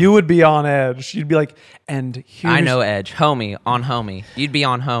 You would be on edge. You'd be like, and here's... I know Edge. Homie. On homie. You'd be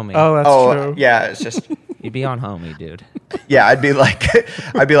on homie. Oh, that's true. Yeah, it's just... You'd be on homie, dude. Yeah, I'd be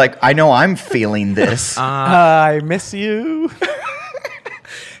like, I know I'm feeling this. I miss you.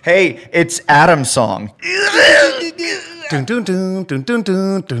 Hey, it's Adam's song. Dun, dun, dun, dun, dun,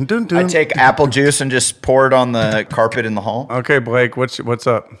 dun, dun, dun, dun. I take apple juice and just pour it on the carpet in the hall. Okay, Blake, what's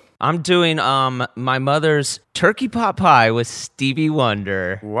up? I'm doing my mother's turkey pot pie with Stevie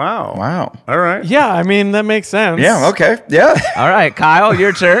Wonder. Wow. Wow. All right. Yeah, I mean, that makes sense. Yeah, okay. Yeah. All right, Kyle,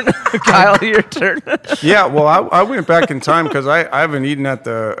 your turn. Kyle, your turn. Yeah, well, I went back in time because I haven't eaten at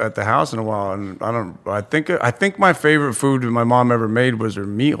the house in a while, and I think my favorite food that my mom ever made was her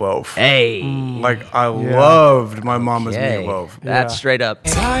meatloaf. Hey. Like I loved my mama's Okay. meatloaf. That's straight up.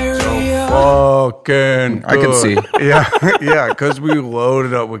 Fucking I can see. Yeah, yeah, because we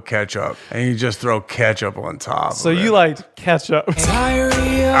loaded up with ketchup, and you just throw ketchup on top. So of it. you liked ketchup.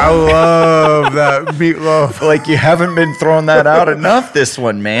 I love that meatloaf. Like you haven't been throwing that out enough this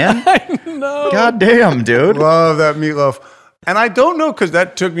one, man. No. God damn, dude. Love that meatloaf. And I don't know because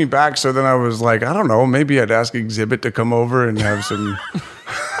that took me back. So then I was like, I don't know, maybe I'd ask Exhibit to come over and have some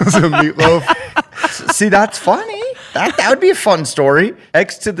some meatloaf. See, that's funny. That would be a fun story.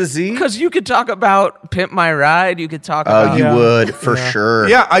 X to the Z. Because you could talk about Pimp My Ride. You could talk about... You Yeah. would, for sure.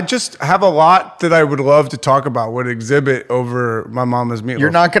 Yeah, I just have a lot that I would love to talk about with Exhibit over my mama's meatloaf.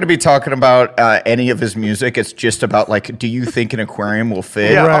 You're not going to be talking about any of his music. It's just about, like, do you think an aquarium will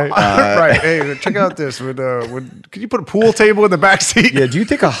fit? Yeah, Right. right. Hey, check out this. Could you put a pool table in the back seat? Yeah, do you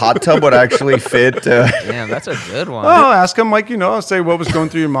think a hot tub would actually fit? Damn, that's a good one. Well, I'll ask him, like, I'll say what was going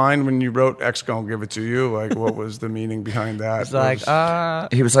through your mind when you wrote X Gonna Give It To You. Like, what was the meaning behind that? It's like,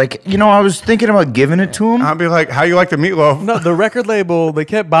 He was like, I was thinking about giving it to him. I'll be like, how you like the meatloaf? No, the record label, they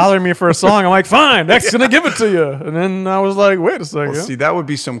kept bothering me for a song. I'm like, fine, X gonna give it to you. And then I was like, wait a second. Well, see, that would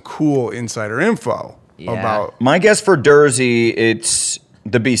be some cool insider info Yeah. about. My guess for Dursey, it's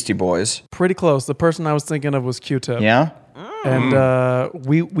the Beastie Boys. Pretty close. The person I was thinking of was Q-Tip. Yeah? And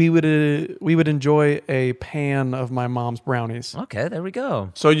we would enjoy a pan of my mom's brownies. Okay, there we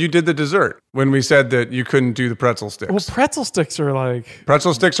go. So you did the dessert when we said that you couldn't do the pretzel sticks. Well, pretzel sticks are like...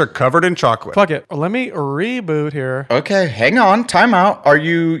 Pretzel sticks are covered in chocolate. Fuck it. Let me reboot here. Okay, hang on. Time out.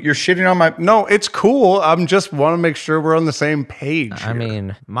 You're shitting on my... No, it's cool. I'm just want to make sure we're on the same page. I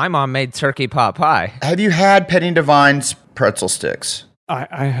mean, my mom made turkey pot pie. Have you had Penny Divine's pretzel sticks?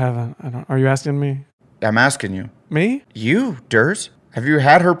 I haven't. I don't. Are you asking me? I'm asking you. Me? You, Durs? Have you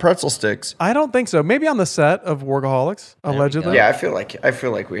had her pretzel sticks? I don't think so. Maybe on the set of Workaholics, allegedly. Yeah, I feel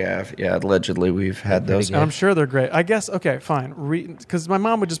like we have. Yeah, allegedly we've had those. And I'm sure they're great. I guess, okay, fine. Because my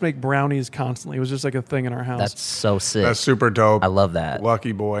mom would just make brownies constantly. It was just like a thing in our house. That's so sick. That's super dope. I love that.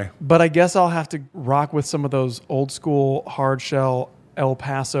 Lucky boy. But I guess I'll have to rock with some of those old school hard shell El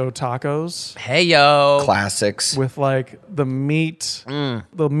Paso tacos. Hey, yo. Classics. With like the meat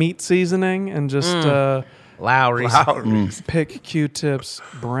seasoning and just... Lowry's. Pick Q-Tip's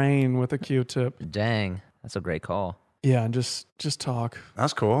brain with a Q-tip. Dang, that's a great call. Yeah, and just talk.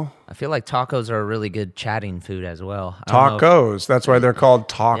 That's cool. I feel like tacos are a really good chatting food as well. Tacos. That's why they're called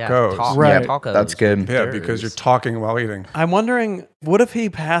tacos. Right. Tacos. That's good. Yeah, because you're talking while eating. I'm wondering, what if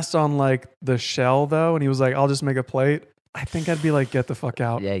he passed on like the shell though, and he was like, "I'll just make a plate." I think I'd be like, "Get the fuck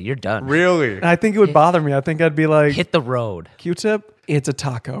out." Yeah, you're done. Really? And I think it would bother me. I think I'd be like, Hit the road. Q-tip, it's a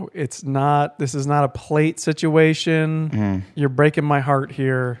taco. It's not. This is not a plate situation. You're breaking my heart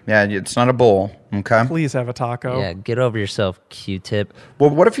here. Yeah, it's not a bowl. Okay. Please have a taco. Yeah, get over yourself, Q-tip. Well,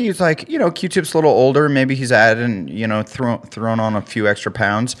 what if he's like, Q-tip's a little older, maybe he's added, thrown on a few extra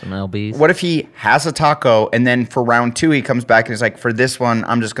pounds. Some LBs. What if he has a taco and then for round 2 he comes back and he's like, for this one,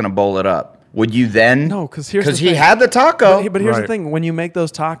 I'm just going to bowl it up. Would you then? No, because he he had the taco. But here's Right. the thing: when you make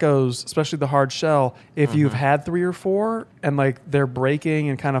those tacos, especially the hard shell, if you've had 3 or 4 and like they're breaking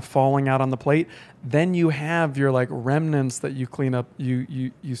and kind of falling out on the plate, then you have your like remnants that you clean up,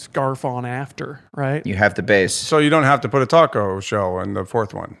 you scarf on after, right? You have the base. So you don't have to put a taco shell in the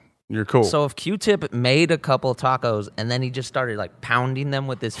fourth one. You're cool. So if Q-tip made a couple tacos and then he just started like pounding them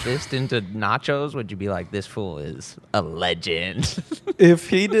with his fist into nachos, would you be like, this fool is a legend? If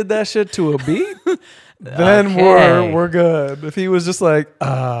he did that shit to a beat, then Okay. we're good. If he was just like,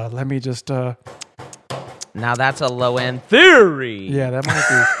 let me just, Now that's a low-end theory. yeah, that might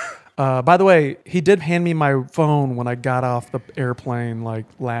be. By the way, he did hand me my phone when I got off the airplane like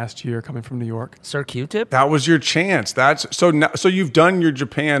last year coming from New York. Sir Q-tip? that was your chance. So you've done your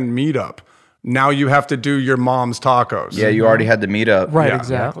Japan meetup. Now you have to do your mom's tacos. Yeah, you already had the meetup. Right, Yeah.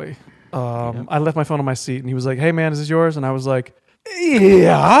 exactly. I left my phone on my seat, and he was like, "Hey, man, is this yours?" And I was like,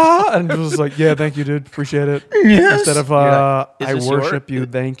 "Yeah," and he was like, "Yeah, thank you, dude, appreciate it." Yes. Instead of Is "I this worship you,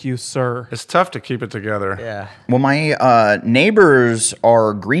 thank you, sir." It's tough to keep it together. Yeah. Well, my neighbors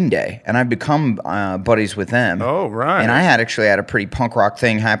are Green Day, and I've become buddies with them. Oh, right. And I had a pretty punk rock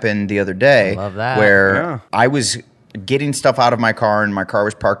thing happen the other day. Love that. Where Yeah. I was getting stuff out of my car, and my car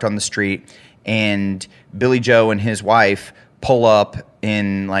was parked on the street, and Billy Joe and his wife pull up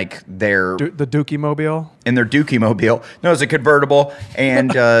in like their The Dookie Mobile. Dookie mobile. No, it's a convertible,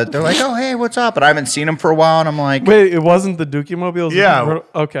 and they're like, "Oh, hey, what's up?" But I haven't seen them for a while, and I'm like, Wait, it wasn't the Dookie Mobile? It was the Yeah. convertible?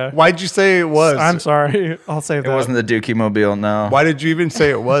 Okay. Why'd you say it was? I'm sorry. I'll save "It that. wasn't the Dookie mobile, no." Why did you even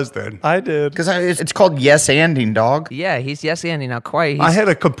say it was then? I did. Because it's called yes anding, dog. Yeah, he's yes-anding. Now, quite. I had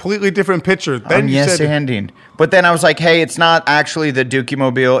a completely different picture. Then I'm you yes said, anding. But then I was like, hey, it's not actually the Dookie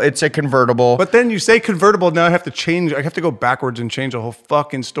mobile. It's a convertible. but then you say convertible. Now I have to change. I have to go backwards and change the whole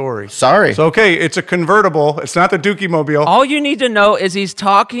fucking story. Sorry. So okay, it's a convertible. It's not the Dookie Mobile. All you need to know is he's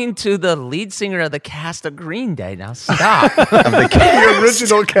talking to the lead singer of the cast of Green Day. Now stop. The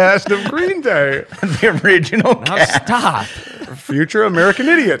original cast of Green Day, the original Now cast. stop. future American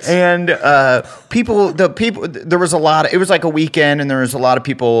idiots. And there was a lot. It was like a weekend, and there was a lot of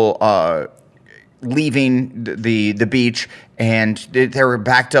people leaving the beach, and they were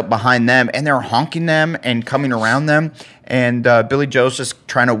backed up behind them, and they were honking them and coming around them. And Billy Joe's just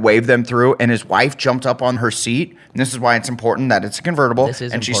trying to wave them through, and his wife jumped up on her seat. And this is why it's important that it's a convertible. This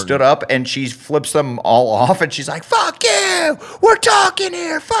is and she important. stood up, and she flips them all off, and she's like, "Fuck you! We're talking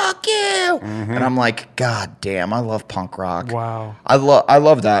here. Fuck you!" And I'm like, God damn, I love punk rock. Wow. I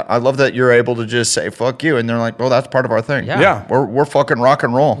love that. I love that you're able to just say "fuck you," and they're like, "Well, that's part of our thing." Yeah. we're fucking rock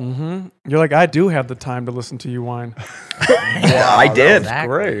and roll. You're like, I do have the time to listen to you whine. Yeah, I did. Exactly.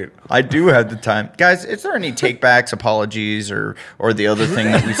 Great. I do have the time, guys. Is there any takebacks, apologies, or the other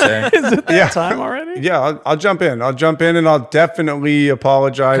thing that we say? Is it that time already? Yeah, I'll jump in. I'll jump in, and I'll definitely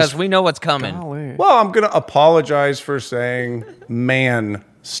apologize. Because we know what's coming. Golly. Well, I'm gonna apologize for saying man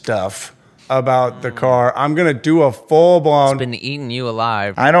stuff. about the car. I'm going to do a full-blown... It's been eating you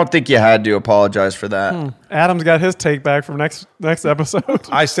alive. I don't think you had to apologize for that. Adam's got his take back from next episode.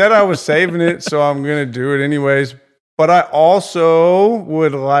 I said I was saving it, so I'm going to do it anyways. But I also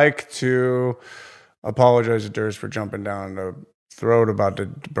would like to apologize to Durs for jumping down the throat about the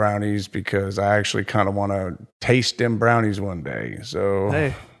brownies, because I actually kind of want to taste them brownies one day. So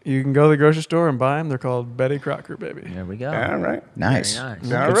Hey, you can go to the grocery store and buy them. They're called Betty Crocker, baby. There we go. all right. Nice. Very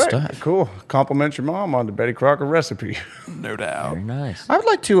nice. All Good right. stuff. Cool. Compliment your mom on the Betty Crocker recipe. No doubt. Very nice. I would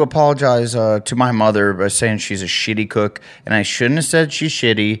like to apologize to my mother by saying she's a shitty cook, and I shouldn't have said she's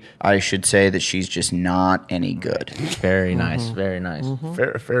shitty. I should say that she's just not any good. Very nice. Very nice.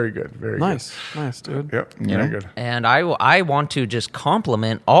 Very good. Very Nice, dude. good. Yep. You Very know? good. And I want to just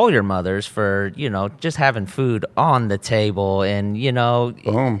compliment all your mothers for, just having food on the table. And,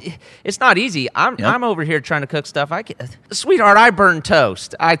 Boom. it's not easy. I'm over here trying to cook stuff. Sweetheart, I burn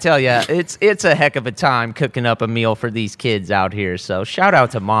toast. I tell you, it's a heck of a time cooking up a meal for these kids out here. So shout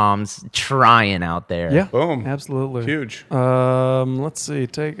out to moms trying out there. Yeah. Boom. Absolutely. Huge. Let's see.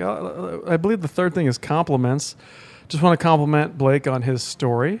 I believe the third thing is compliments. Just want to compliment Blake on his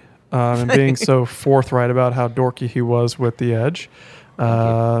story and being so forthright about how dorky he was with the Edge.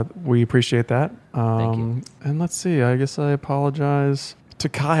 We appreciate that. Thank you. And let's see. I guess I apologize to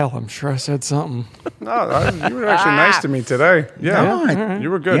Kyle. I'm sure I said something. No, you were actually nice to me today. Yeah.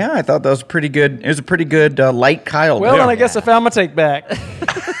 You were good. Yeah, I thought that was pretty good. It was a pretty good light Kyle. Well, then I guess I found my take back.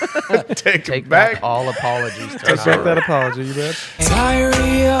 Take back all apologies. Take back that apology, you bet.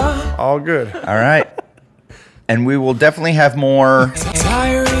 All good. All right. And we will definitely have more.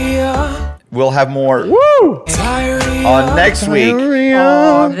 We'll have more on next week.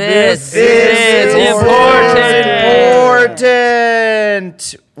 This is important.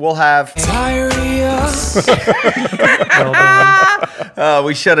 We'll have. Well done.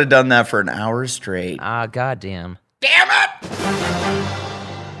 We should have done that for an hour straight. Goddamn. Damn it!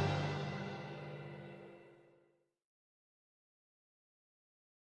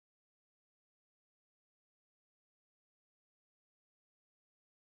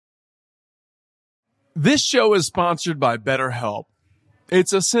 This show is sponsored by BetterHelp.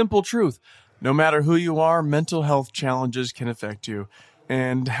 It's a simple truth. No matter who you are, mental health challenges can affect you,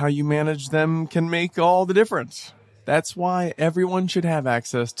 and how you manage them can make all the difference. That's why everyone should have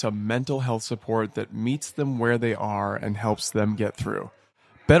access to mental health support that meets them where they are and helps them get through.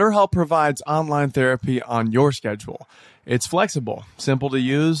 BetterHelp provides online therapy on your schedule. It's flexible, simple to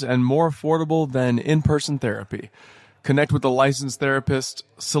use, and more affordable than in-person therapy. Connect with a licensed therapist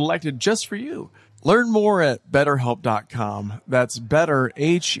selected just for you. Learn more at BetterHelp.com. That's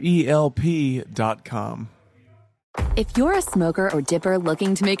BetterHelp.com. If you're a smoker or dipper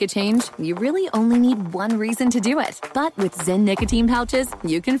looking to make a change, you really only need one reason to do it. But with Zyn nicotine pouches,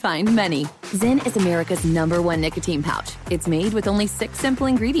 you can find many. Zyn is America's #1 nicotine pouch. It's made with only 6 simple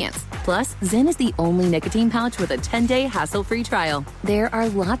ingredients. Plus, Zyn is the only nicotine pouch with a 10-day hassle-free trial. There are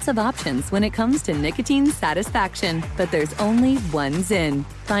lots of options when it comes to nicotine satisfaction, but there's only one Zyn.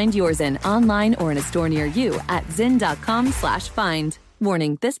 Find your Zyn online or in a store near you at zyn.com/find.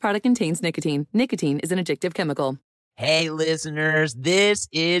 Warning, this product contains nicotine. Nicotine is an addictive chemical. Hey, listeners, this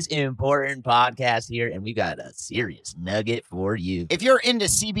is Important Podcast here, and we got a serious nugget for you. If you're into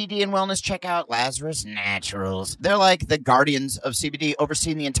CBD and wellness, check out Lazarus Naturals. They're like the guardians of CBD,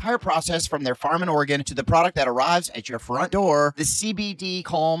 overseeing the entire process from their farm in Oregon to the product that arrives at your front door. The CBD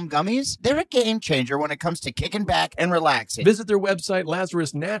Calm Gummies, they're a game changer when it comes to kicking back and relaxing. Visit their website,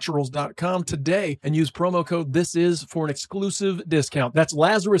 LazarusNaturals.com today and use promo code THISIS for an exclusive discount. That's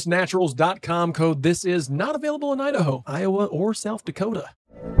LazarusNaturals.com, code THISIS, not available in Idaho, Iowa, or South Dakota.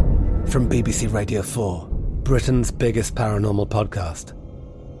 From BBC Radio 4, Britain's biggest paranormal podcast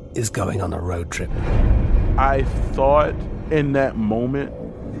is going on a road trip. I thought in that moment,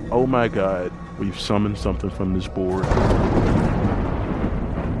 oh my God, we've summoned something from this board.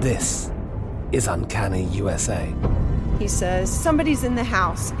 This is Uncanny USA. He says, somebody's in the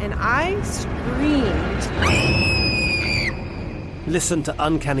house, and I screamed. Listen to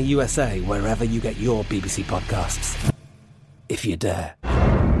Uncanny USA wherever you get your BBC podcasts, if you dare.